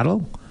or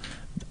Seattle,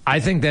 I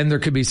think then there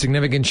could be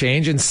significant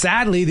change. And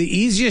sadly, the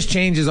easiest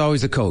change is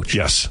always the coach.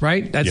 Yes.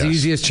 Right? That's the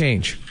easiest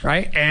change.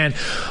 Right? And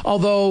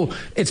although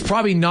it's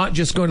probably not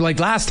just going to, like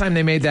last time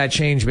they made that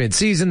change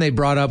mid-season, they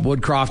brought up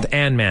Woodcroft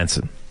and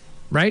Manson.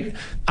 Right?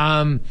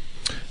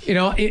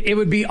 It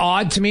would be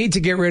odd to me to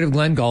get rid of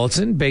Glenn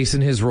Gulletson based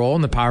on his role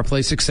in the power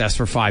play success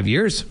for 5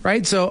 years.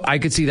 Right? So I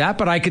could see that.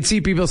 But I could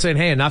see people saying,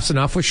 hey, enough's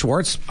enough with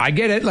Schwartz. I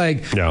get it.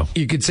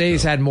 You could say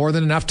he's had more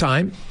than enough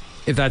time,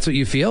 if that's what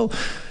you feel.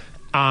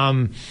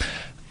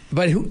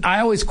 But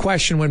I always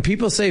question when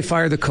people say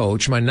fire the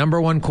coach, my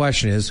number one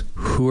question is,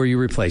 who are you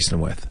replacing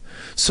him with?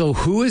 So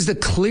who is the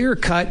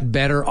clear-cut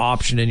better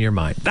option in your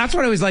mind? That's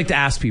what I always like to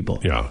ask people.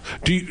 Yeah.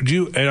 Do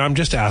you, and I'm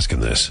just asking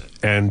this,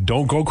 and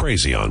don't go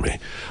crazy on me,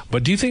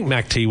 but do you think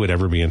Mac T would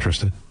ever be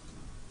interested?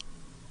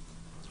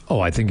 Oh,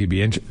 I think he'd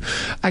be interested.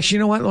 Actually, you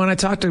know what? When I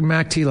talked to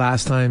Mac T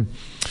last time,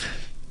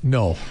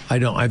 no, I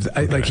don't.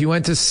 Like he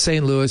went to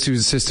St. Louis, he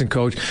was assistant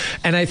coach,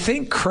 and I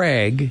think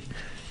Craig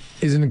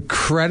is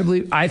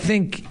I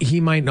think he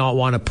might not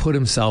want to put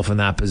himself in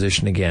that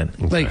position again.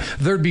 Okay. Like,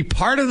 there'd be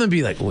part of them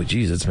be like, oh,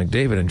 geez, it's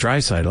McDavid and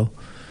Draisaitl.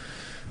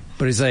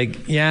 But he's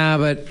like, yeah,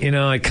 but,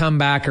 I come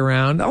back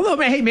around. Although,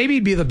 hey, maybe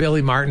he'd be the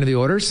Billy Martin of the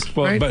Oilers.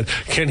 Well, right? But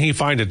can he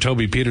find a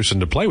Toby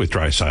Peterson to play with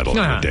Draisaitl and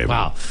McDavid?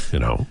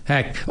 Wow.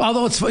 Heck.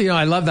 Although it's,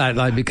 I love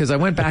that because I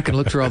went back and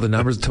looked through all the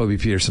numbers of Toby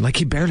Peterson. Like,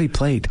 he barely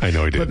played. I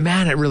know he did. But,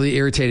 man, it really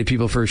irritated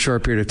people for a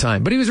short period of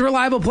time. But he was a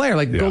reliable player.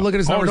 Go look at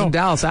his numbers in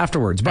Dallas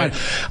afterwards. But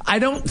I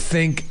don't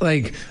think,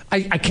 I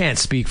can't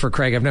speak for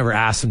Craig. I've never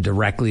asked him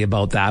directly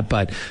about that.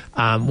 But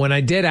when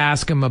I did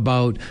ask him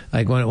about,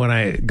 when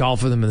I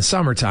golf with him in the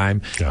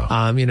summertime,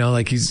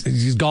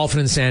 he's golfing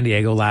in San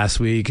Diego last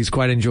week. He's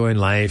quite enjoying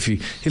life.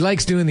 He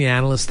likes doing the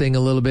analyst thing a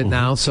little bit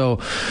now. So,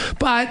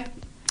 but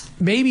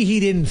maybe he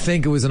didn't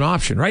think it was an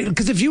option, right?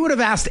 Because if you would have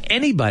asked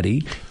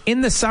anybody in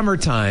the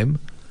summertime,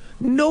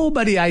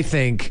 nobody, I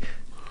think,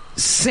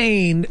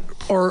 sane,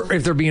 or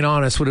if they're being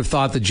honest, would have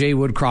thought that Jay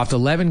Woodcroft,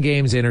 11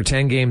 games in or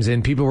 10 games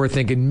in, people were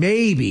thinking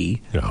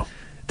maybe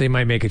they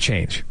might make a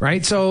change,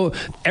 right? So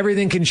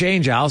everything can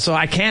change, Al. So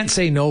I can't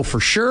say no for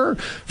sure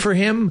for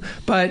him,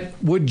 but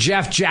would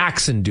Jeff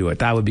Jackson do it?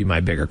 That would be my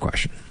bigger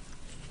question.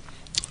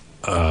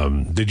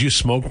 Did you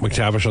smoke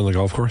McTavish on the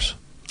golf course?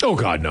 Oh,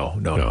 God,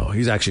 no.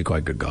 He's actually quite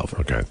a good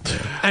golfer. Okay.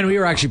 Yeah. And we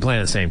were actually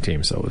playing the same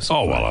team, so it was...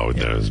 Oh, well, I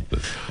was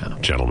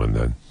gentleman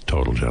then.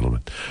 Total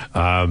gentleman.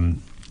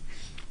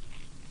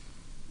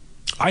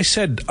 I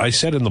said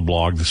in the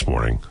blog this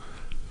morning,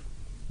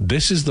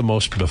 this is the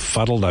most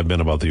befuddled I've been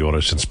about the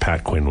Oilers since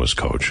Pat Quinn was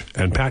coach.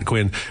 And Pat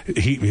Quinn,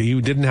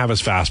 he didn't have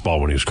his fastball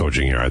when he was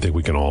coaching here. I think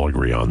we can all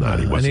agree on that.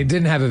 And he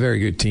didn't have a very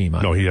good team.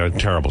 No, he had a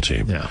terrible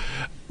team. Yeah.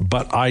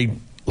 But I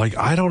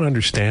don't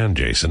understand,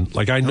 Jason.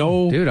 I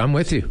know... Dude, I'm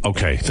with you.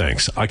 Okay,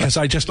 thanks. Because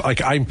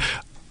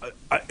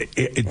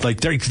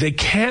they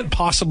can't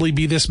possibly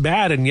be this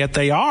bad, and yet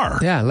they are.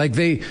 Yeah,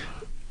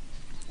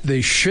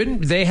 they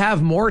shouldn't... They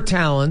have more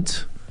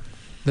talent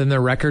than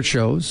their record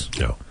shows.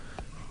 No.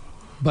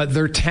 But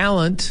their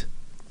talent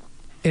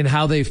in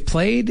how they've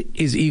played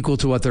is equal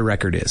to what their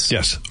record is.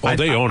 Yes. Well,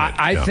 they own it.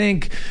 I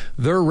think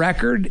their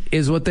record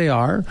is what they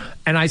are.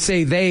 And I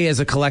say they as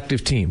a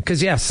collective team.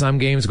 Because, yes, some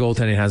games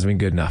goaltending hasn't been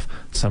good enough.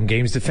 Some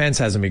games defense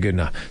hasn't been good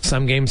enough.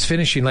 Some games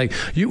finishing.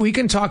 We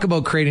can talk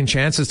about creating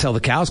chances till the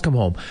cows come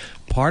home.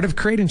 Part of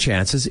creating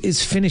chances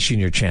is finishing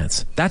your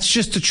chance. That's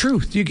just the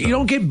truth. You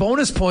don't get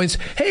bonus points.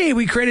 Hey,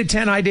 we created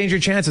 10 high danger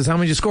chances. How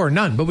many did you score?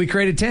 None, but we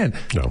created 10.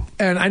 No.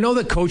 And I know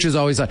that coaches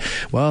always like,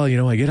 well,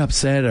 I get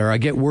upset or I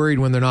get worried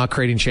when they're not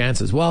creating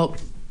chances. Well,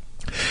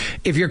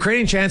 if you're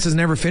creating chances and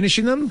never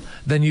finishing them,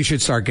 then you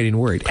should start getting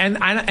worried.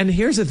 And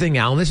here's the thing,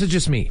 Alan, this is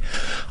just me.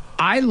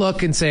 I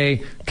look and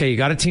say, okay, you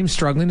got a team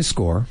struggling to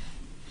score.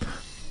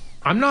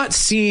 I'm not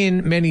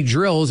seeing many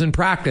drills in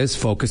practice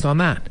focused on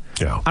that.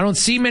 Yeah. I don't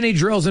see many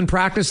drills in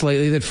practice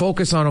lately that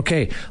focus on,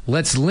 okay,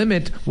 let's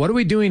limit what are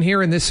we doing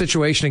here in this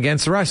situation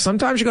against the rush.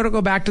 Sometimes you got to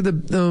go back to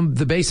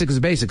the basics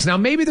of basics. Now,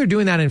 maybe they're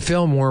doing that in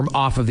film warm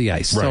off of the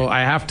ice. Right. So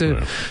I have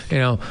to,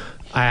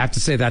 I have to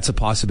say that's a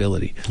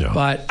possibility. Yeah.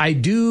 But I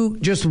do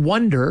just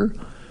wonder,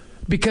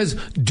 because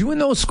doing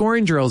those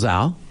scoring drills,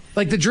 Al,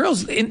 like the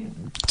drills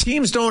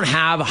teams don't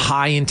have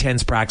high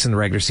intense practice in the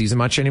regular season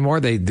much anymore.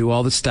 They do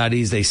all the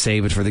studies, they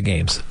save it for the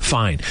games.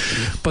 Fine.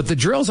 But the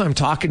drills I'm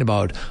talking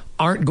about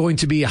aren't going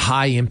to be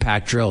high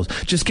impact drills.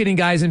 Just getting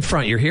guys in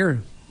front. You're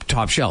here,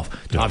 top shelf.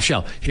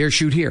 Here,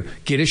 shoot here.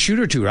 Get a shoot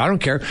or two. I don't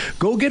care.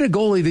 Go get a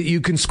goalie that you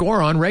can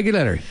score on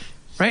regularly.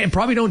 Right? And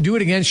probably don't do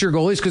it against your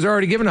goalies because they're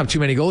already giving up too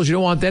many goals. You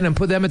don't want them and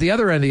put them at the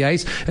other end of the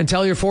ice and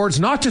tell your forwards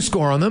not to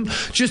score on them,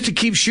 just to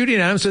keep shooting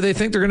at them so they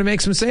think they're going to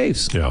make some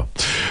saves. Yeah.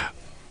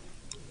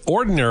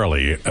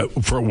 Ordinarily,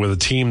 with a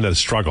team that has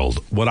struggled,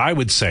 what I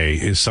would say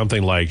is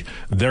something like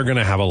they're going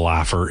to have a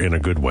laugher in a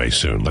good way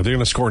soon. Like they're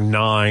going to score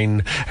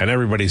 9 and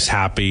everybody's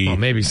happy. Well,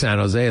 maybe San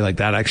Jose, like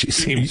that actually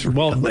seems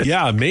realistic.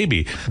 Yeah,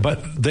 maybe.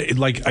 But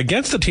like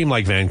against a team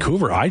like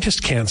Vancouver, I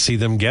just can't see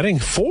them getting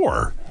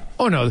 4.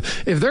 Oh, no.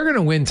 If they're going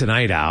to win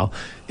tonight, Al,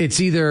 it's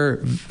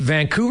either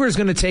Vancouver's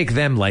going to take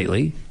them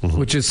lightly,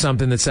 which is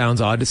something that sounds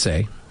odd to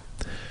say,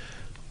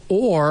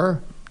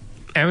 or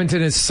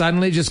Edmonton is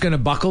suddenly just going to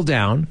buckle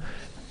down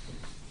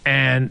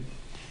and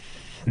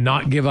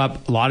not give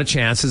up a lot of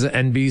chances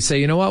and say,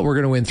 you know what, we're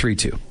going to win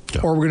 3-2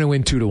 or we're going to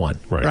win 2-1,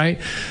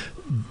 right?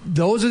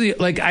 Those are the,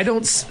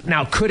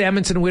 now could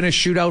Edmonton win a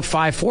shootout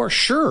 5-4?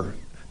 Sure.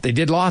 They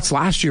did lots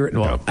last year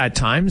at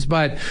times,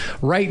 but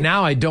right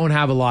now I don't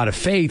have a lot of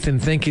faith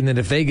in thinking that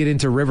if they get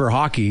into river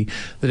hockey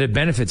that it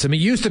benefits them. It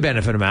used to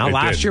benefit them, Al.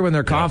 Last year when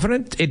they're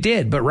confident, it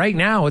did, but right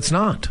now it's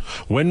not.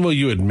 When will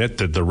you admit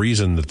that the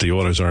reason that the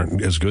Oilers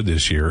aren't as good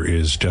this year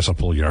is Jessa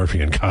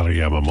Puljujarvi and Kyle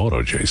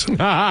Yamamoto, Jason?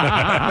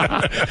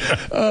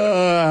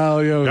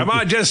 Come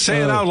on, just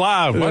say it out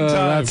loud. One time.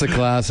 That's a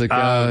classic.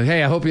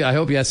 Hey, I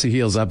hope Jesse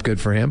heals up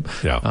good for him.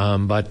 Yeah.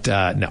 But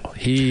no,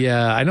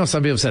 I know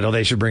some people said,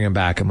 they should bring him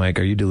back. I'm like,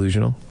 are you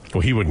delusional?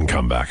 Well, he wouldn't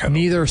come back.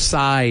 Neither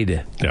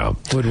side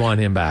would want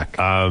him back.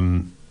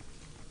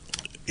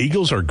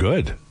 Eagles are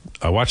good.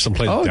 I watched them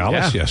play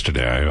Dallas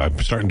yesterday. I'm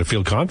starting to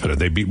feel confident.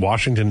 They beat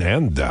Washington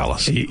and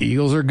Dallas.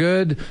 Eagles are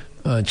good.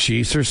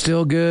 Chiefs are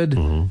still good.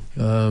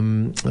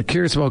 I'm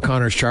curious about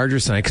Connor's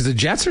Chargers tonight because the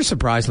Jets are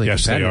surprisingly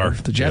competitive. They are.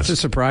 The Jets are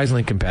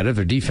surprisingly competitive.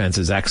 Their defense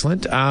is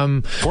excellent.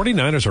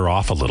 49ers are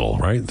off a little,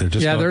 right?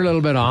 They're a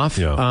little bit off.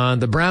 Yeah.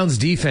 The Browns'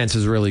 defense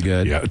is really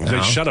good. Yeah,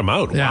 they shut them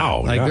out.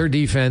 Wow. Their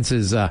defense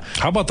is. How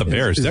about the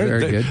Bears? They're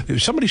very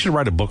good. Somebody should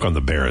write a book on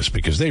the Bears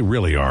because they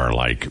really are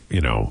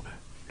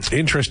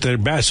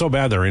interesting. They're so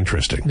bad they're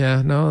interesting.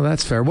 Yeah, no,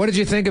 that's fair. What did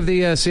you think of the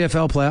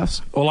CFL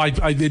playoffs? Well,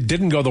 it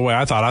didn't go the way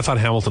I thought. I thought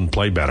Hamilton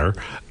played better.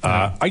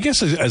 I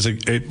guess as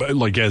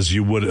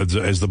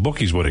the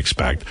bookies would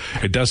expect,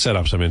 it does set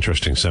up some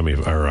interesting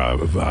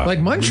like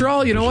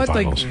Montreal. You know what?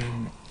 Finals.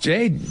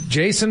 Like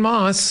Jason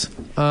Moss,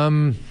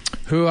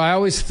 who I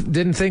always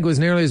didn't think was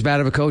nearly as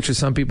bad of a coach as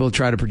some people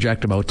try to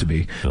project him out to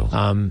be.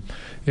 No.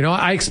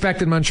 I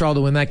expected Montreal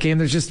to win that game.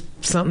 There's just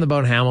something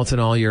about Hamilton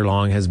all year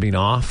long has been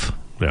off.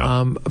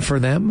 For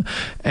them.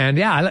 And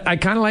I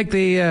kind of like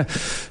the,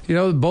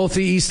 both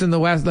the East and the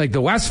West, like the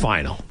West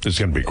final. It's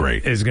going to be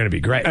great. It's going to be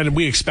great. And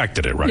we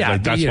expected it, right? Yeah,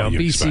 that's what you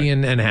BC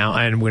expect.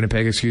 and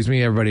Winnipeg,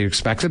 everybody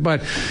expected.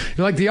 But,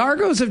 like the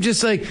Argos have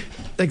just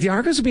the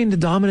Argos have been the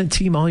dominant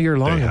team all year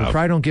long, and we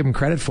probably don't give them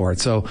credit for it.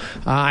 So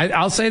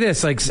I'll say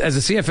this, as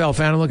a CFL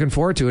fan, I'm looking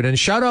forward to it. And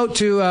shout out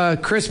to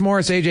Chris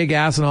Morris, AJ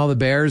Gass, and all the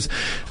Bears.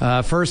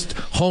 First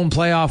home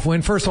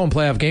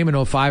playoff game in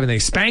 2005, and they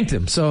spanked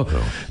them. So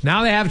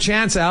now they have a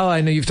chance, Al.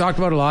 I know you've talked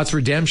about it a lot. So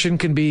redemption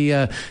can be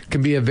a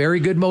very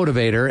good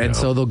motivator, and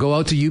so they'll go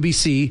out to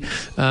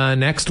UBC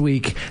next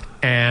week.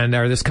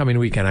 Or this coming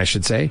weekend, I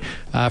should say,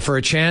 for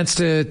a chance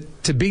to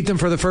beat them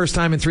for the first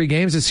time in 3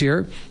 games this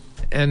year.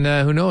 And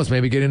who knows,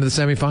 maybe get into the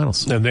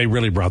semifinals. And they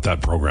really brought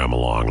that program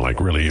along.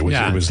 Like, really, it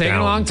was taking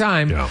a long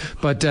time. Yeah.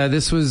 But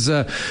this was,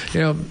 it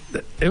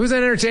was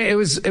entertaining. It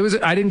was.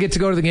 I didn't get to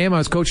go to the game. I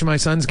was coaching my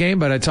son's game,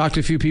 but I talked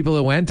to a few people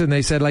that went, and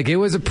they said, it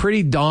was a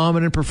pretty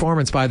dominant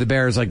performance by the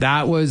Bears.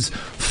 That was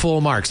full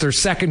marks. Their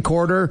second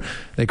quarter,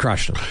 they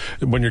crushed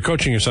them. When you're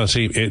coaching your son,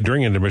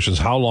 during intermissions,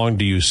 how long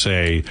do you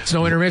say? It's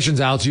no intermissions,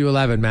 Al. It's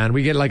U11, man.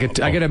 We get I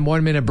get a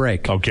 1 minute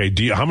break. Okay.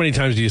 How many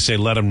times do you say,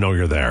 let them know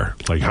you're there?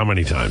 Like, how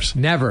many times?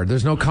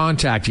 There's no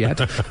contact yet,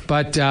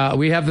 but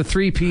we have the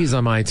 3 P's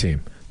on my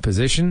team: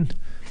 position,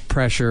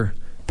 pressure,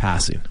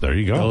 passing. There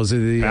you go. Those are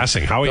the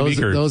passing. Howie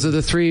Meeker. Those are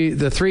the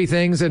three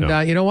things.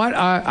 And you know what?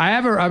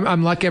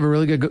 I'm lucky. I have a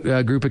really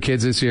good group of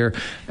kids this year,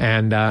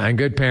 and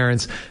good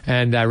parents,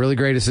 and really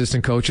great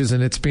assistant coaches.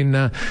 And it's been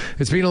a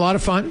lot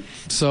of fun.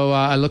 So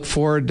I look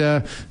forward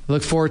to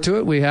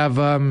it. We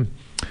have.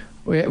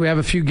 We have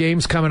a few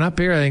games coming up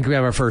here. I think we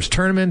have our first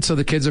tournament, so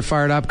the kids are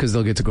fired up because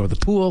they'll get to go to the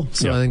pool.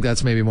 So I think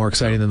that's maybe more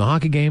exciting than the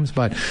hockey games.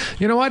 But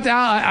you know what,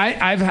 Al?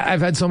 I've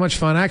had so much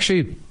fun.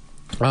 Actually,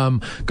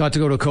 Got to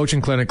go to a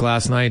coaching clinic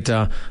last night.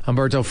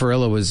 Humberto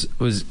Ferrillo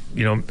was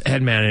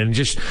head man, and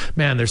just,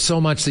 man, there's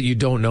so much that you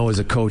don't know as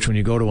a coach when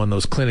you go to one of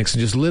those clinics,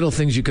 and just little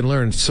things you can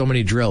learn, so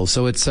many drills.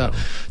 So it's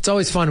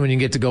always fun when you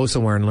get to go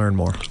somewhere and learn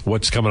more.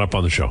 What's coming up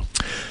on the show?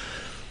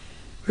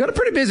 We've got a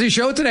pretty busy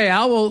show today,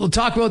 Al. We'll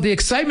talk about the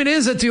excitement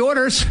is at the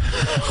Oilers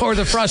or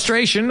the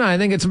frustration. I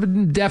think it's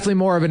definitely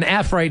more of an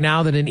F right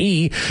now than an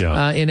E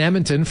in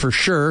Edmonton for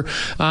sure.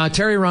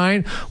 Terry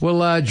Ryan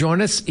will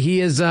join us.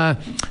 He's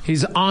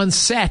on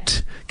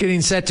set,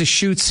 getting set to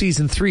shoot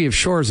season 3 of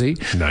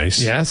Shoresy.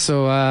 Nice. Yeah,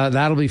 so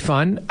that'll be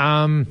fun.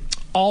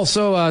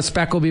 Also,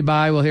 Speck will be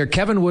by. We'll hear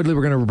Kevin Woodley.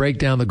 We're going to break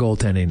down the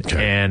goaltending.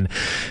 Okay. And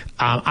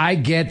I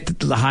get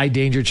the high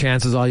danger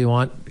chances all you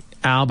want,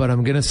 Al, but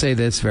I'm going to say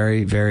this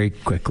very, very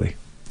quickly.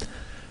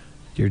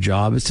 Your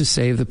job is to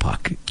save the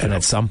puck. And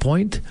at some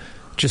point,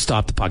 just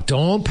stop the puck.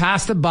 Don't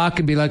pass the buck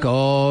and be like,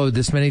 oh,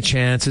 this many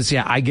chances.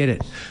 Yeah, I get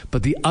it.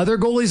 But the other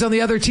goalies on the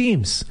other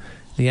teams,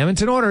 the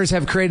Edmonton Oilers,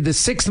 have created the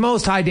 6th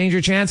most high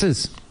danger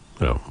chances.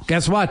 Yeah.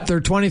 Guess what?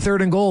 They're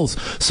 23rd in goals.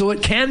 So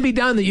it can be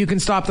done that you can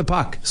stop the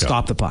puck.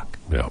 Stop the puck.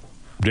 Yeah.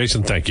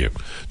 Jason, thank you.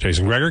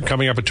 Jason Gregor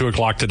coming up at 2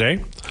 o'clock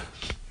today.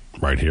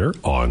 Right here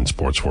on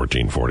Sports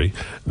 1440.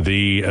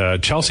 The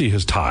Chelsea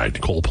has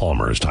tied. Cole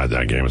Palmer has tied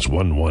that game. It's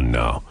 1-1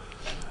 now.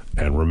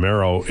 And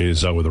Romero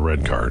is with a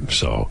red card.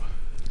 So,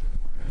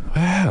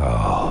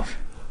 well.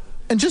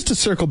 And just to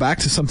circle back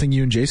to something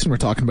you and Jason were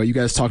talking about, you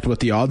guys talked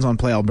about the odds on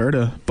Play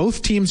Alberta.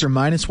 Both teams are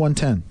minus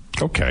 110.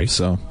 Okay.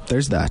 So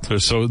there's that.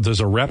 So there's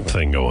a rep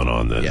thing going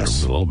on then.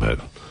 Yes. A little bit.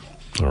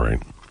 All right.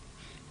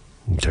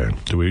 Okay.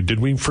 Did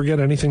we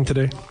forget anything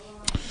today?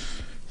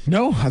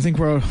 No, I think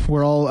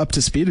we're all up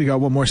to speed. We got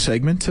one more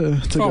segment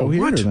to go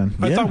here. What? Then.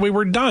 I thought we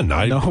were done.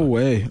 No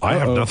way. I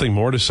have nothing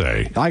more to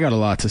say. I got a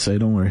lot to say.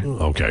 Don't worry.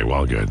 Okay,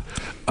 well, good.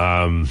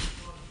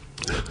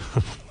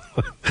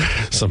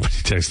 Somebody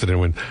texted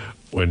in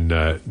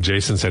when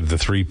Jason said the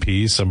 3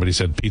 Ps, somebody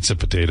said pizza,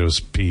 potatoes,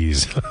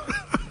 peas.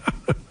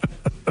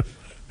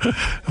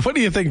 What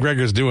do you think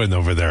Gregor's doing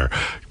over there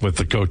with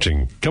the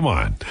coaching? Come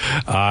on.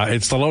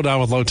 It's the Lowdown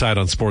with Lowetide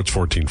on Sports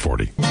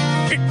 1440.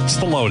 It's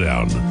the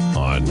Lowdown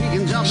on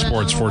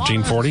Sports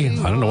 1440.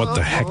 I don't know what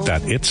the heck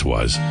that "it's"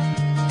 was.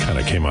 Kind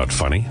of came out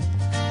funny.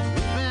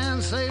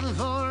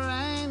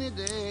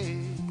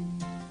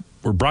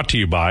 We're brought to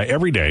you by,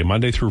 every day,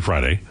 Monday through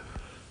Friday,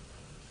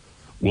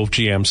 Wolf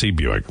GMC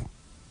Buick,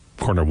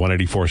 corner of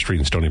 184th Street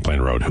and Stony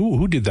Plain Road.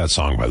 Who did that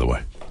song, by the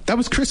way? That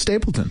was Chris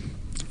Stapleton.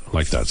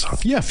 Like that song.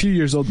 Yeah, a few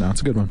years old now.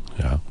 It's a good one.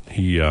 Yeah.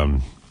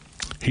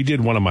 He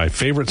did one of my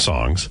favorite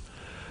songs.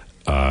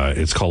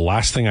 It's called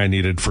Last Thing I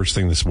Needed, First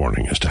Thing This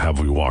Morning, is to Have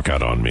You Walk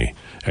Out on Me.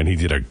 And he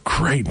did a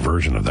great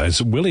version of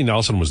that. Willie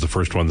Nelson was the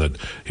first one that,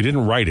 he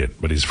didn't write it,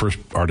 but he's the first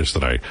artist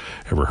that I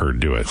ever heard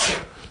do it.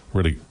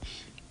 Really.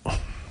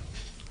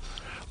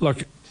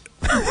 Look.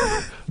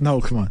 No,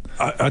 come on.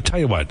 I'll tell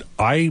you what.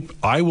 I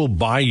will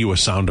buy you a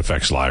sound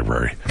effects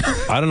library.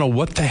 I don't know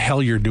what the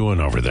hell you're doing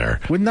over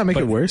there. Wouldn't that make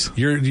it worse?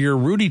 You're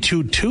Rudy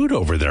Toot Toot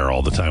over there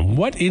all the time.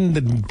 What in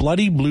the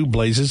bloody blue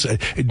blazes?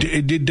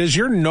 Does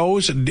your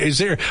nose,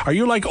 are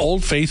you like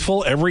Old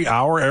Faithful every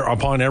hour,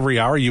 upon every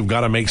hour you've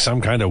got to make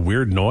some kind of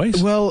weird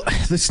noise? Well,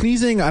 the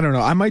sneezing, I don't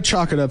know. I might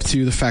chalk it up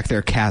to the fact there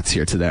are cats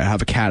here today. I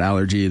have a cat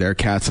allergy. There are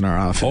cats in our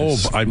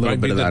office. Oh, I might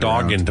bring the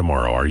dog in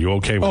tomorrow. Are you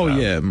okay with that? Oh,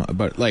 yeah.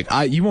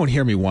 But you won't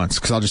hear me once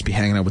because I'll just be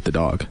hanging out with the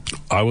dog.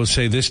 I will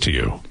say this to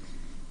you.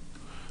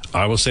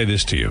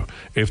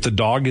 If the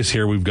dog is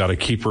here, we've got to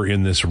keep her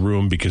in this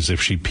room because if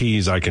she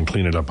pees, I can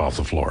clean it up off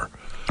the floor.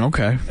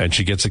 Okay. And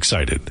she gets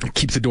excited.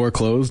 Keep the door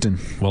closed.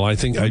 Well, I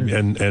think,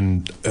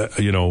 when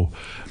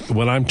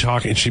I'm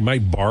talking, she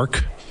might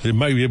bark. It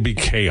might be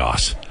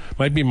chaos.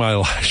 Might be my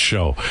last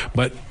show.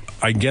 But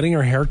I'm getting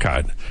her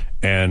haircut,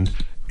 and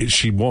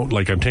she won't,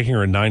 I'm taking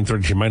her at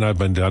 9:30. She might not have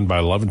been done by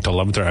 11 till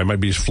 11:30. I might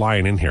be just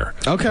flying in here.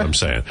 Okay. I'm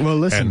saying. Well,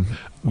 listen. And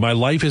my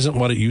life isn't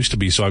what it used to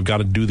be, so I've got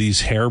to do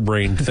these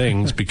harebrained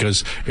things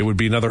because it would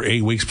be another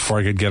 8 weeks before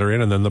I could get her in,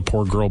 and then the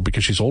poor girl,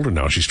 because she's older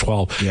now, she's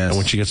 12, yes. And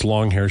when she gets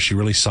long hair, she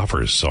really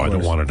suffers, so I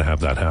don't want her to have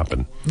that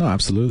happen. No,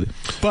 absolutely.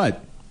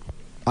 But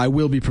I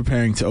will be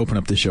preparing to open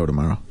up the show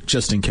tomorrow,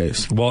 just in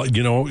case. Well,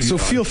 so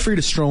feel free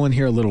to stroll in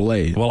here a little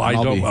late. Well, I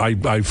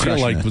feel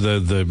like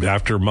the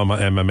after Mama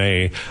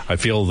MMA, I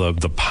feel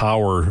the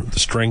power, the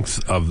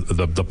strength of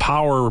the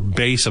power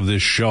base of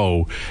this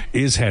show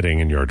is heading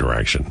in your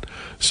direction.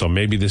 So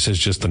maybe this is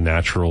just the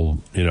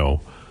natural,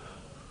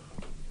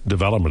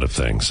 development of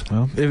things.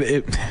 Well,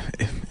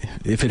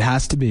 if it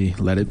has to be,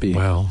 let it be.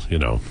 Well,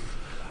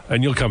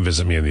 and you'll come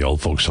visit me in the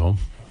old folks' home.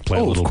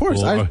 Of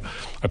course.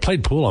 I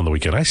played pool on the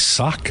weekend. I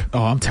suck.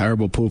 Oh, I'm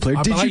terrible pool player.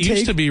 I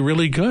used to be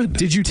really good.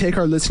 Did you take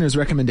our listeners'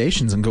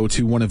 recommendations and go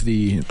to one of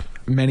the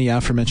many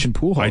aforementioned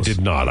pool halls? I did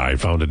not. I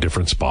found a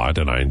different spot,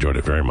 and I enjoyed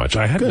it very much.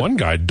 I had one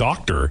guy,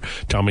 doctor,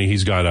 tell me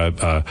he's got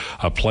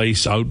a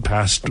place out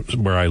past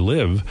where I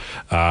live,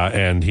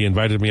 and he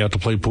invited me out to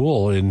play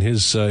pool in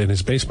his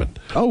basement.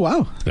 Oh,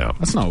 wow. Yeah.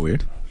 That's not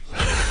weird.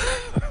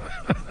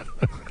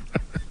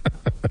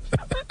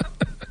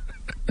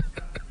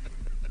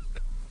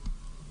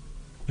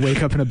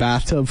 Wake up in a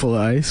bathtub full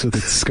of ice with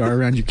a scar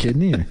around your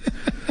kidney?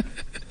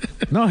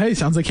 No, hey,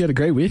 sounds like you had a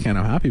great weekend.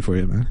 I'm happy for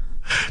you, man.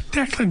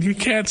 Declan, you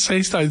can't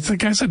say stuff. The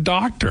guy's a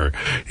doctor.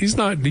 He's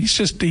not.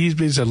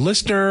 He's a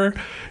listener.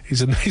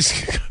 He's a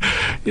nice,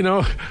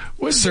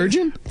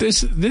 surgeon.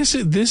 This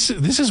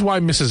is why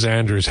Mrs.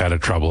 Andrews had a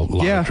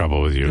lot of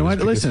trouble with you. You know what?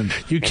 Listen,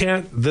 you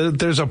can't.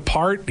 There's a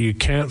part you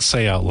can't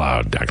say out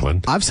loud,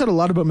 Declan. I've said a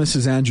lot about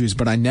Mrs. Andrews,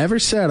 but I never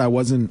said I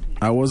wasn't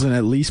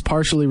at least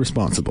partially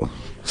responsible.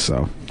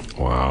 So.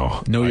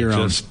 Wow. Know your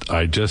own.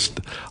 I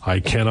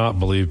cannot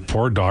believe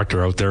poor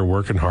doctor out there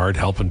working hard,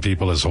 helping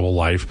people his whole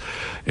life.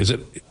 Is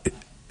it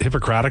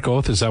Hippocratic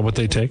oath? Is that what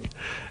they take?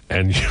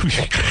 And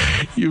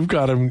you've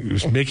got him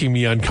making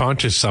me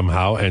unconscious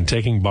somehow and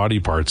taking body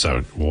parts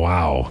out.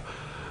 Wow.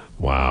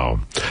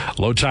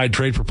 Lowetide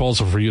trade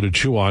proposal for you to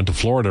chew on to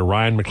Florida.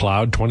 Ryan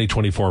McLeod,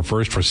 2024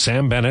 first for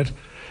Sam Bennett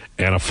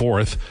and a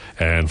fourth.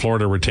 And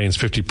Florida retains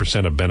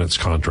 50% of Bennett's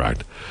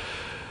contract.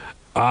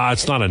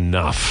 It's not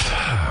enough.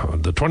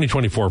 The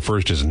 2024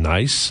 first is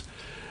nice.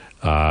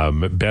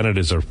 Bennett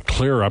is a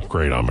clear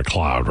upgrade on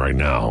McLeod right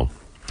now.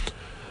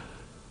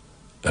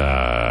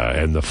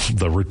 And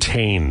the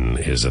retain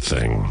is a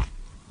thing.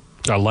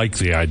 I like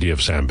the idea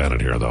of Sam Bennett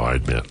here, though, I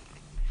admit.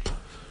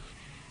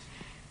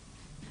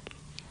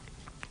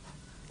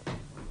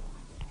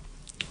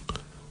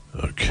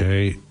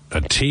 Okay.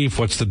 Atif,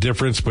 what's the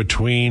difference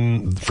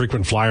between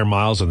frequent flyer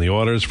miles and the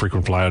Oilers?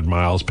 Frequent flyer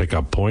miles pick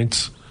up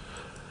points.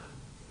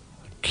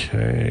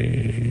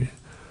 Okay.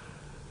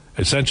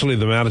 Essentially,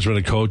 the management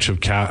and coach have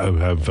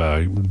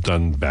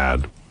done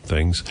bad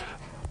things.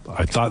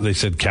 I thought they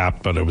said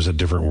capped, but it was a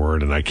different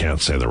word, and I can't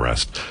say the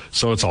rest.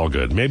 So it's all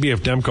good. Maybe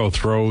if Demko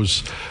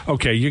throws...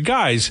 Okay, you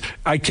guys,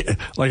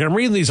 I'm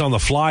reading these on the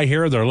fly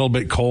here. They're a little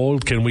bit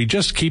cold. Can we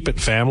just keep it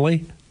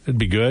family? It'd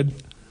be good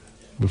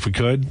if we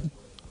could.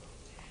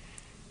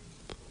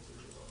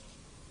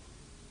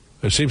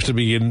 There seems to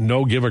be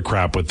no give a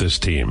crap with this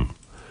team.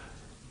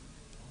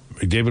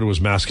 David was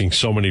masking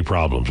so many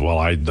problems.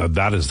 Well,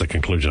 that is the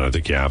conclusion I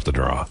think you have to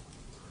draw.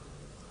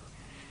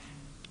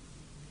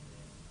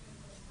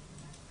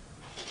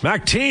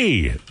 Mac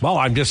T. Well,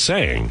 I'm just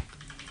saying.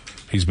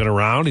 He's been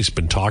around. He's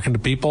been talking to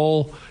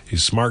people.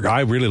 He's smart. I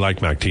really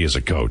like Mac T as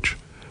a coach.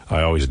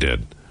 I always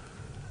did.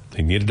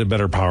 He needed a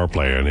better power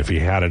play, and if he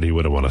had it, he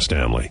would have won a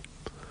Stanley.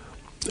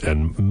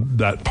 And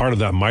that part of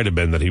that might have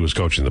been that he was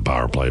coaching the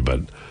power play,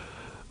 but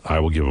I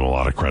will give him a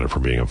lot of credit for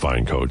being a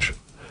fine coach.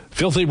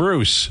 Filthy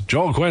Bruce,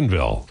 Joel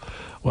Quenneville.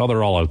 Well,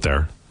 they're all out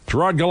there.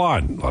 Gerard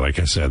Gallant, like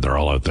I said, they're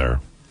all out there.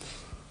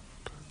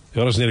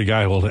 You just need a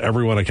guy who will hold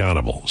everyone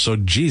accountable. So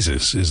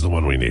Jesus is the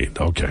one we need.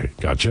 Okay,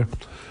 gotcha.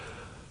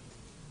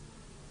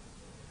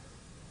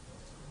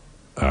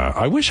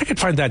 I wish I could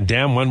find that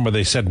damn one where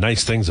they said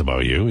nice things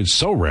about you. It's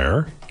so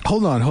rare.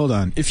 Hold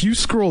on. If you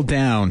scroll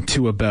down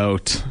to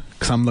about,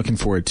 because I'm looking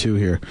for it too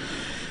here.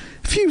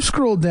 If you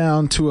scroll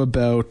down to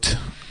about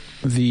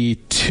the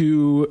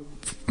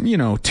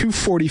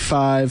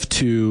 245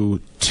 to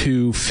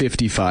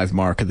 255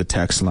 mark of the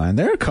text line,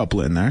 there are a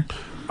couple in there.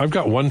 I've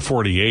got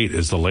 148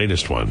 is the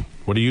latest one.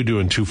 What do you do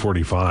in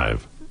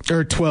 245?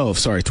 Or 12,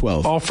 sorry,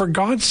 12. Oh, for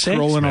God's sake,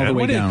 rolling all the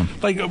way down.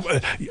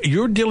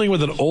 You're dealing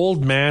with an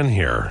old man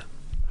here.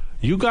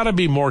 You got to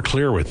be more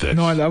clear with this.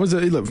 No, that was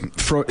a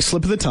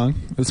slip of the tongue.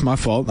 It's my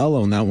fault. I'll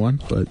own that one.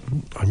 But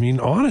I mean,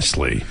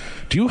 honestly,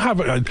 do you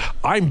have?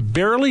 I'm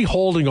barely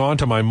holding on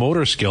to my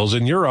motor skills,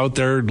 and you're out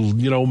there,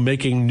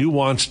 making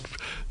nuanced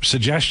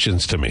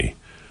suggestions to me.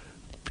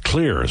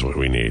 Clear is what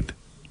we need.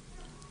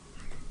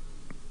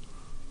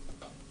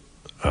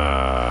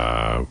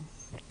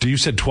 You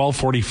said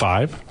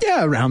 1245?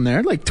 Yeah, around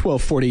there, like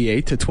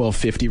 1248 to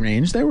 1250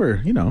 range. There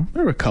were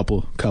a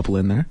couple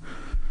in there.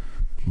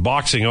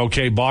 Boxing,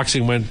 okay.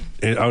 Boxing went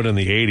out in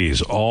the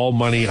 80s. All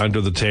money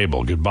under the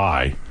table.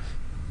 Goodbye.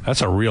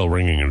 That's a real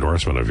ringing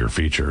endorsement of your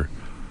feature.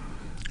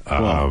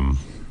 You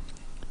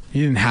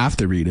didn't have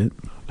to read it.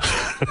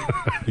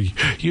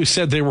 You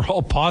said they were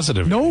all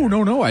positive.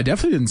 No. I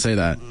definitely didn't say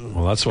that.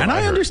 Well, that's what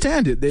I heard.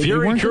 Understand it.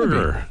 Fury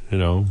Kruger,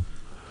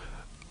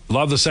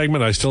 Love the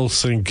segment. I still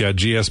think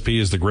GSP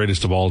is the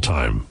greatest of all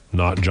time,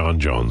 not John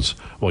Jones.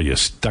 Well, you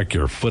stuck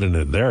your foot in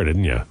it there,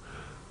 didn't you?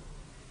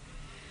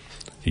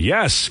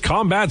 Yes,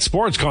 Combat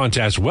Sports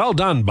Contest. Well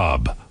done,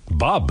 Bub.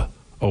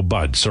 Oh,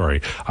 Bud,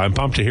 sorry. I'm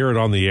pumped to hear it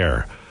on the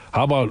air.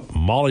 How about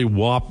Molly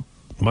Wop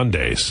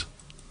Mondays?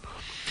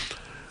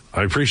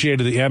 I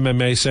appreciated the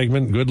MMA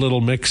segment. Good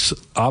little mix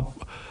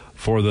up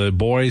for the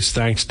boys.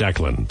 Thanks,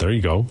 Declan. There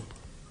you go.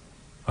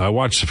 I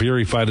watched the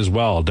Fury fight as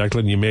well.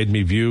 Declan, you made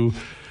me view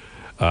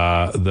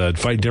the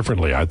fight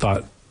differently. I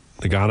thought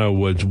Nagano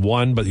was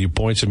won, but the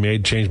points he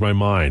made changed my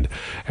mind.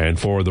 And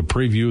for the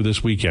preview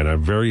this weekend, I'm a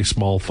very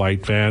small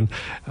fight fan.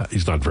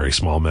 He's not a very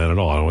small man at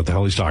all. I don't know what the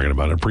hell he's talking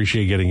about. I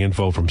appreciate getting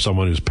info from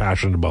someone who's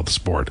passionate about the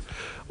sport.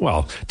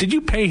 Well, did you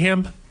pay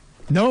him?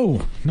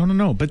 No.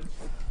 But,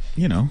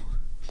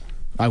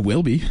 I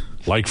will be.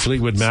 Like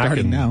Fleetwood Mac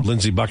and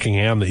Lindsey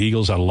Buckingham, the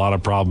Eagles had a lot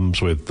of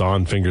problems with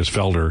Don Fingers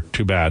Felder.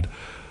 Too bad.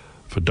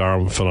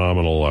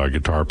 Phenomenal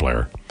guitar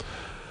player.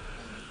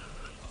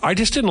 I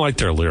just didn't like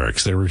their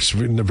lyrics. They were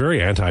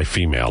very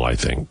anti-female, I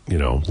think.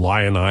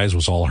 Lion Eyes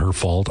was all her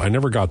fault. I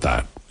never got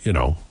that,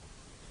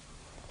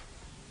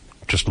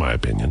 Just my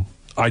opinion.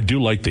 I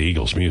do like the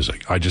Eagles'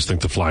 music. I just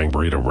think the Flying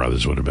Burrito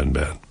Brothers would have been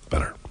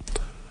better.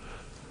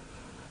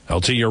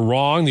 LT, you're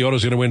wrong. The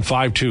Oilers going to win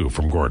 5-2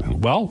 from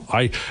Gordon. Well,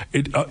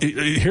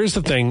 here's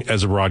the thing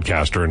as a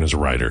broadcaster and as a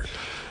writer.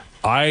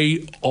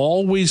 I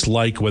always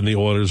like when the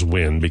Oilers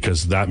win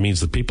because that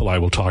means the people I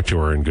will talk to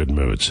are in good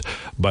moods.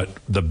 But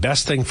the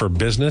best thing for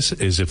business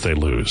is if they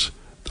lose.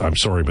 I'm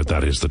sorry, but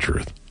that is the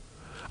truth.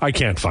 I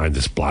can't find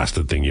this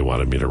blasted thing you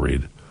wanted me to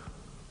read.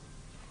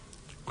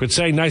 Quit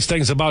saying nice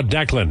things about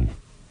Declan.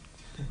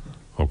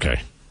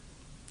 Okay.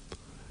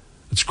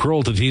 It's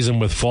cruel to tease him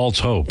with false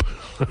hope.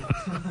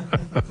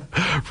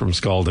 From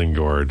Scalding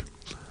Gourd.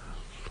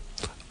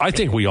 I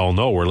think we all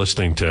know we're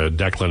listening to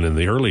Declan in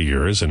the early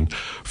years, and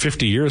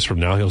 50 years from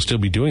now, he'll still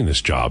be doing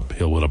this job.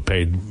 He would have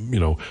paid,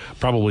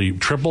 probably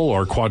triple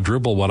or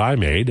quadruple what I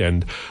made,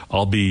 and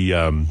I'll be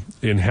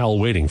in hell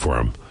waiting for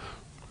him.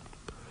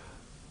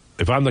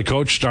 If I'm the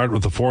coach, start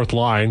with the fourth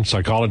line.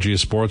 Psychology of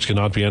sports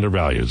cannot be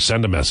undervalued.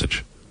 Send a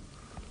message.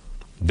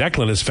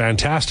 Declan is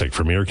fantastic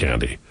from Ear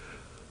Candy.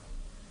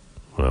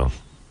 Well,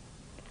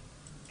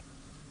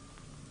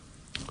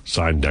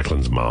 signed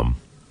Declan's mom.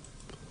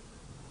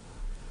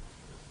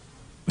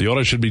 The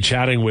Oilers should be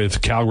chatting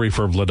with Calgary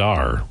for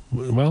Vladar.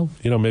 Well,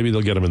 maybe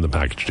they'll get him in the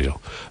package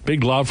deal.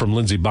 Big love from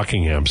Lindsey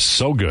Buckingham.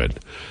 So good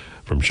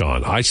from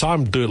Sean. I saw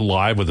him do it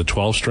live with a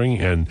 12-string,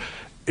 and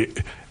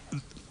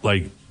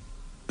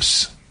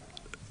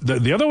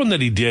the other one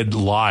that he did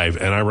live,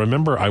 and I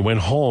remember I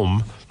went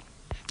home,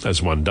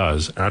 as one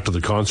does, after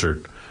the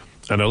concert,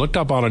 and I looked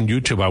up on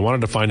YouTube. I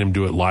wanted to find him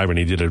do it live, and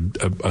he did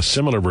a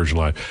similar version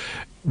live.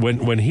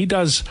 When he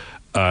does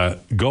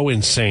Go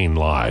Insane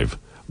live,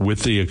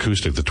 with the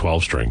acoustic, the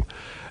 12-string,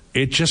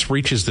 it just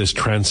reaches this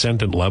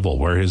transcendent level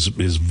where his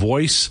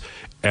voice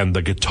and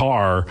the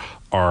guitar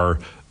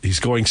he's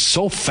going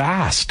so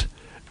fast.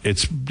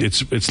 It's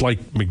like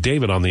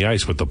McDavid on the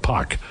ice with the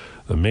puck.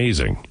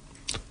 Amazing.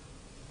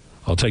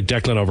 I'll take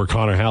Declan over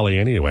Connor Halley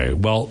anyway.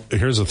 Well,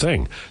 here's the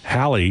thing.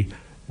 Halley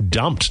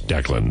dumped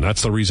Declan.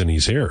 That's the reason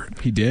he's here.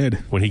 He did.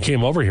 When he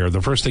came over here,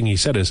 the first thing he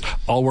said is,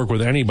 I'll work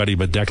with anybody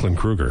but Declan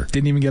Kruger.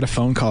 Didn't even get a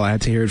phone call. I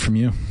had to hear it from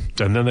you.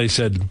 And then they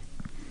said,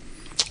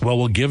 well,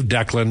 we'll give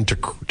Declan to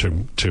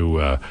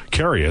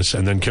Karius.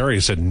 And then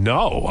Karius said,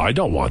 no, I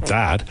don't want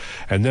that.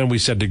 And then we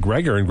said to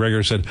Gregor, and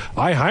Gregor said,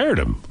 I hired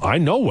him. I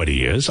know what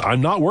he is. I'm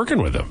not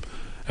working with him.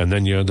 And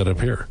then you ended up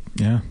here.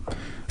 Yeah.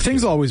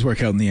 Things always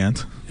work out in the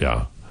end.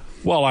 Yeah.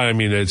 Well, I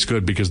mean, it's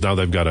good because now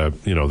they've got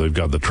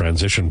the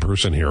transition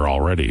person here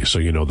already. So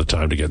the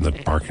time to get in the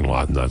parking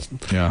lot. And that's,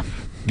 yeah.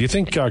 Do you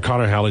think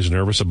Connor Halley's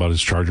nervous about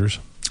his Chargers?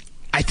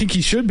 I think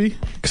he should be,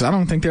 because I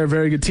don't think they're a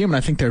very good team, and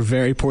I think they're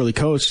very poorly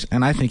coached,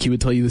 and I think he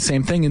would tell you the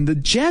same thing. And the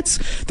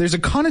Jets, there's a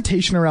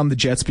connotation around the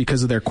Jets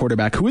because of their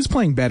quarterback, who is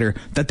playing better,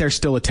 that they're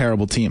still a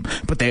terrible team.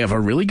 But they have a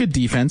really good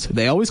defense,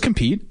 they always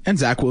compete, and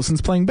Zach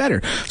Wilson's playing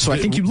better. So I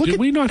think you look at... Did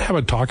we not have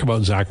a talk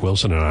about Zach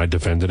Wilson, and I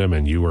defended him,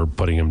 and you were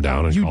putting him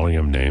down and calling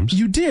him names?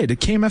 You did. It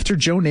came after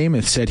Joe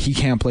Namath said he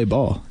can't play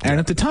ball. And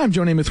at the time,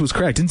 Joe Namath was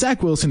correct, and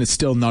Zach Wilson is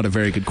still not a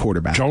very good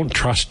quarterback. Don't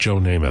trust Joe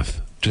Namath.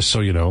 Just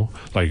so you know,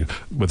 like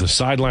with a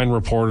sideline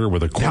reporter,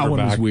 with a quarterback. That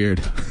one was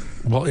weird.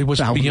 Well, it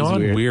was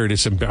beyond weird.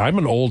 I'm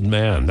an old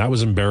man. That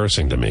was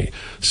embarrassing to me.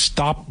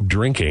 Stop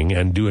drinking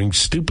and doing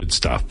stupid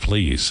stuff,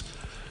 please.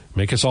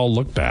 Make us all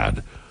look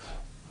bad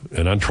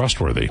and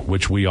untrustworthy,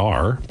 which we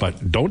are,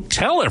 but don't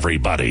tell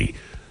everybody.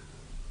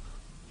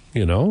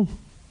 That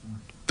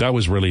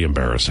was really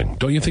embarrassing.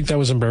 Don't you think that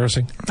was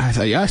embarrassing? I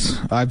thought, yes.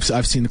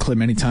 I've seen the clip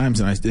many times,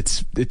 and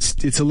it's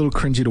a little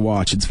cringy to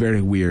watch. It's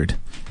very weird.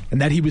 And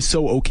that he was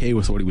so okay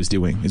with what he was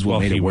doing is what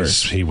made it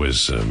worse. He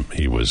was.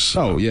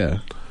 Oh yeah.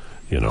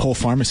 Whole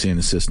pharmacy in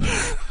the system.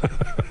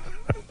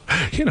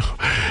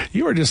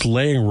 You are just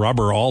laying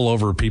rubber all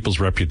over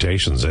people's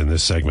reputations in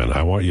this segment.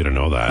 I want you to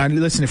know that. And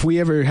listen, if we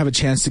ever have a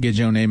chance to get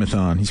Joe Namath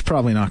on, he's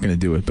probably not going to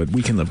do it, but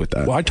we can live with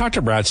that. Well, I talked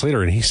to Brad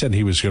Slater, and he said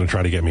he was going to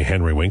try to get me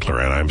Henry Winkler,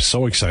 and I'm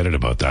so excited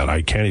about that.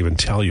 I can't even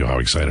tell you how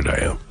excited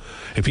I am.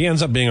 If he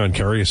ends up being on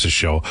Karius'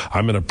 show,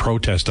 I'm going to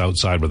protest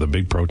outside with a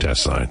big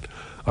protest sign.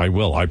 I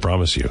will. I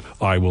promise you.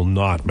 I will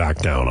not back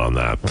down on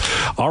that.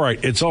 All right.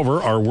 It's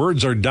over. Our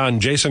words are done.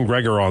 Jason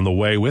Gregor on the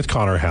way with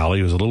Connor Halley,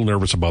 who's a little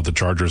nervous about the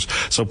Chargers.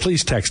 So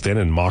please text in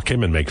and mock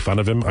him and make fun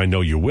of him. I know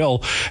you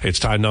will. It's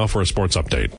time now for a sports update.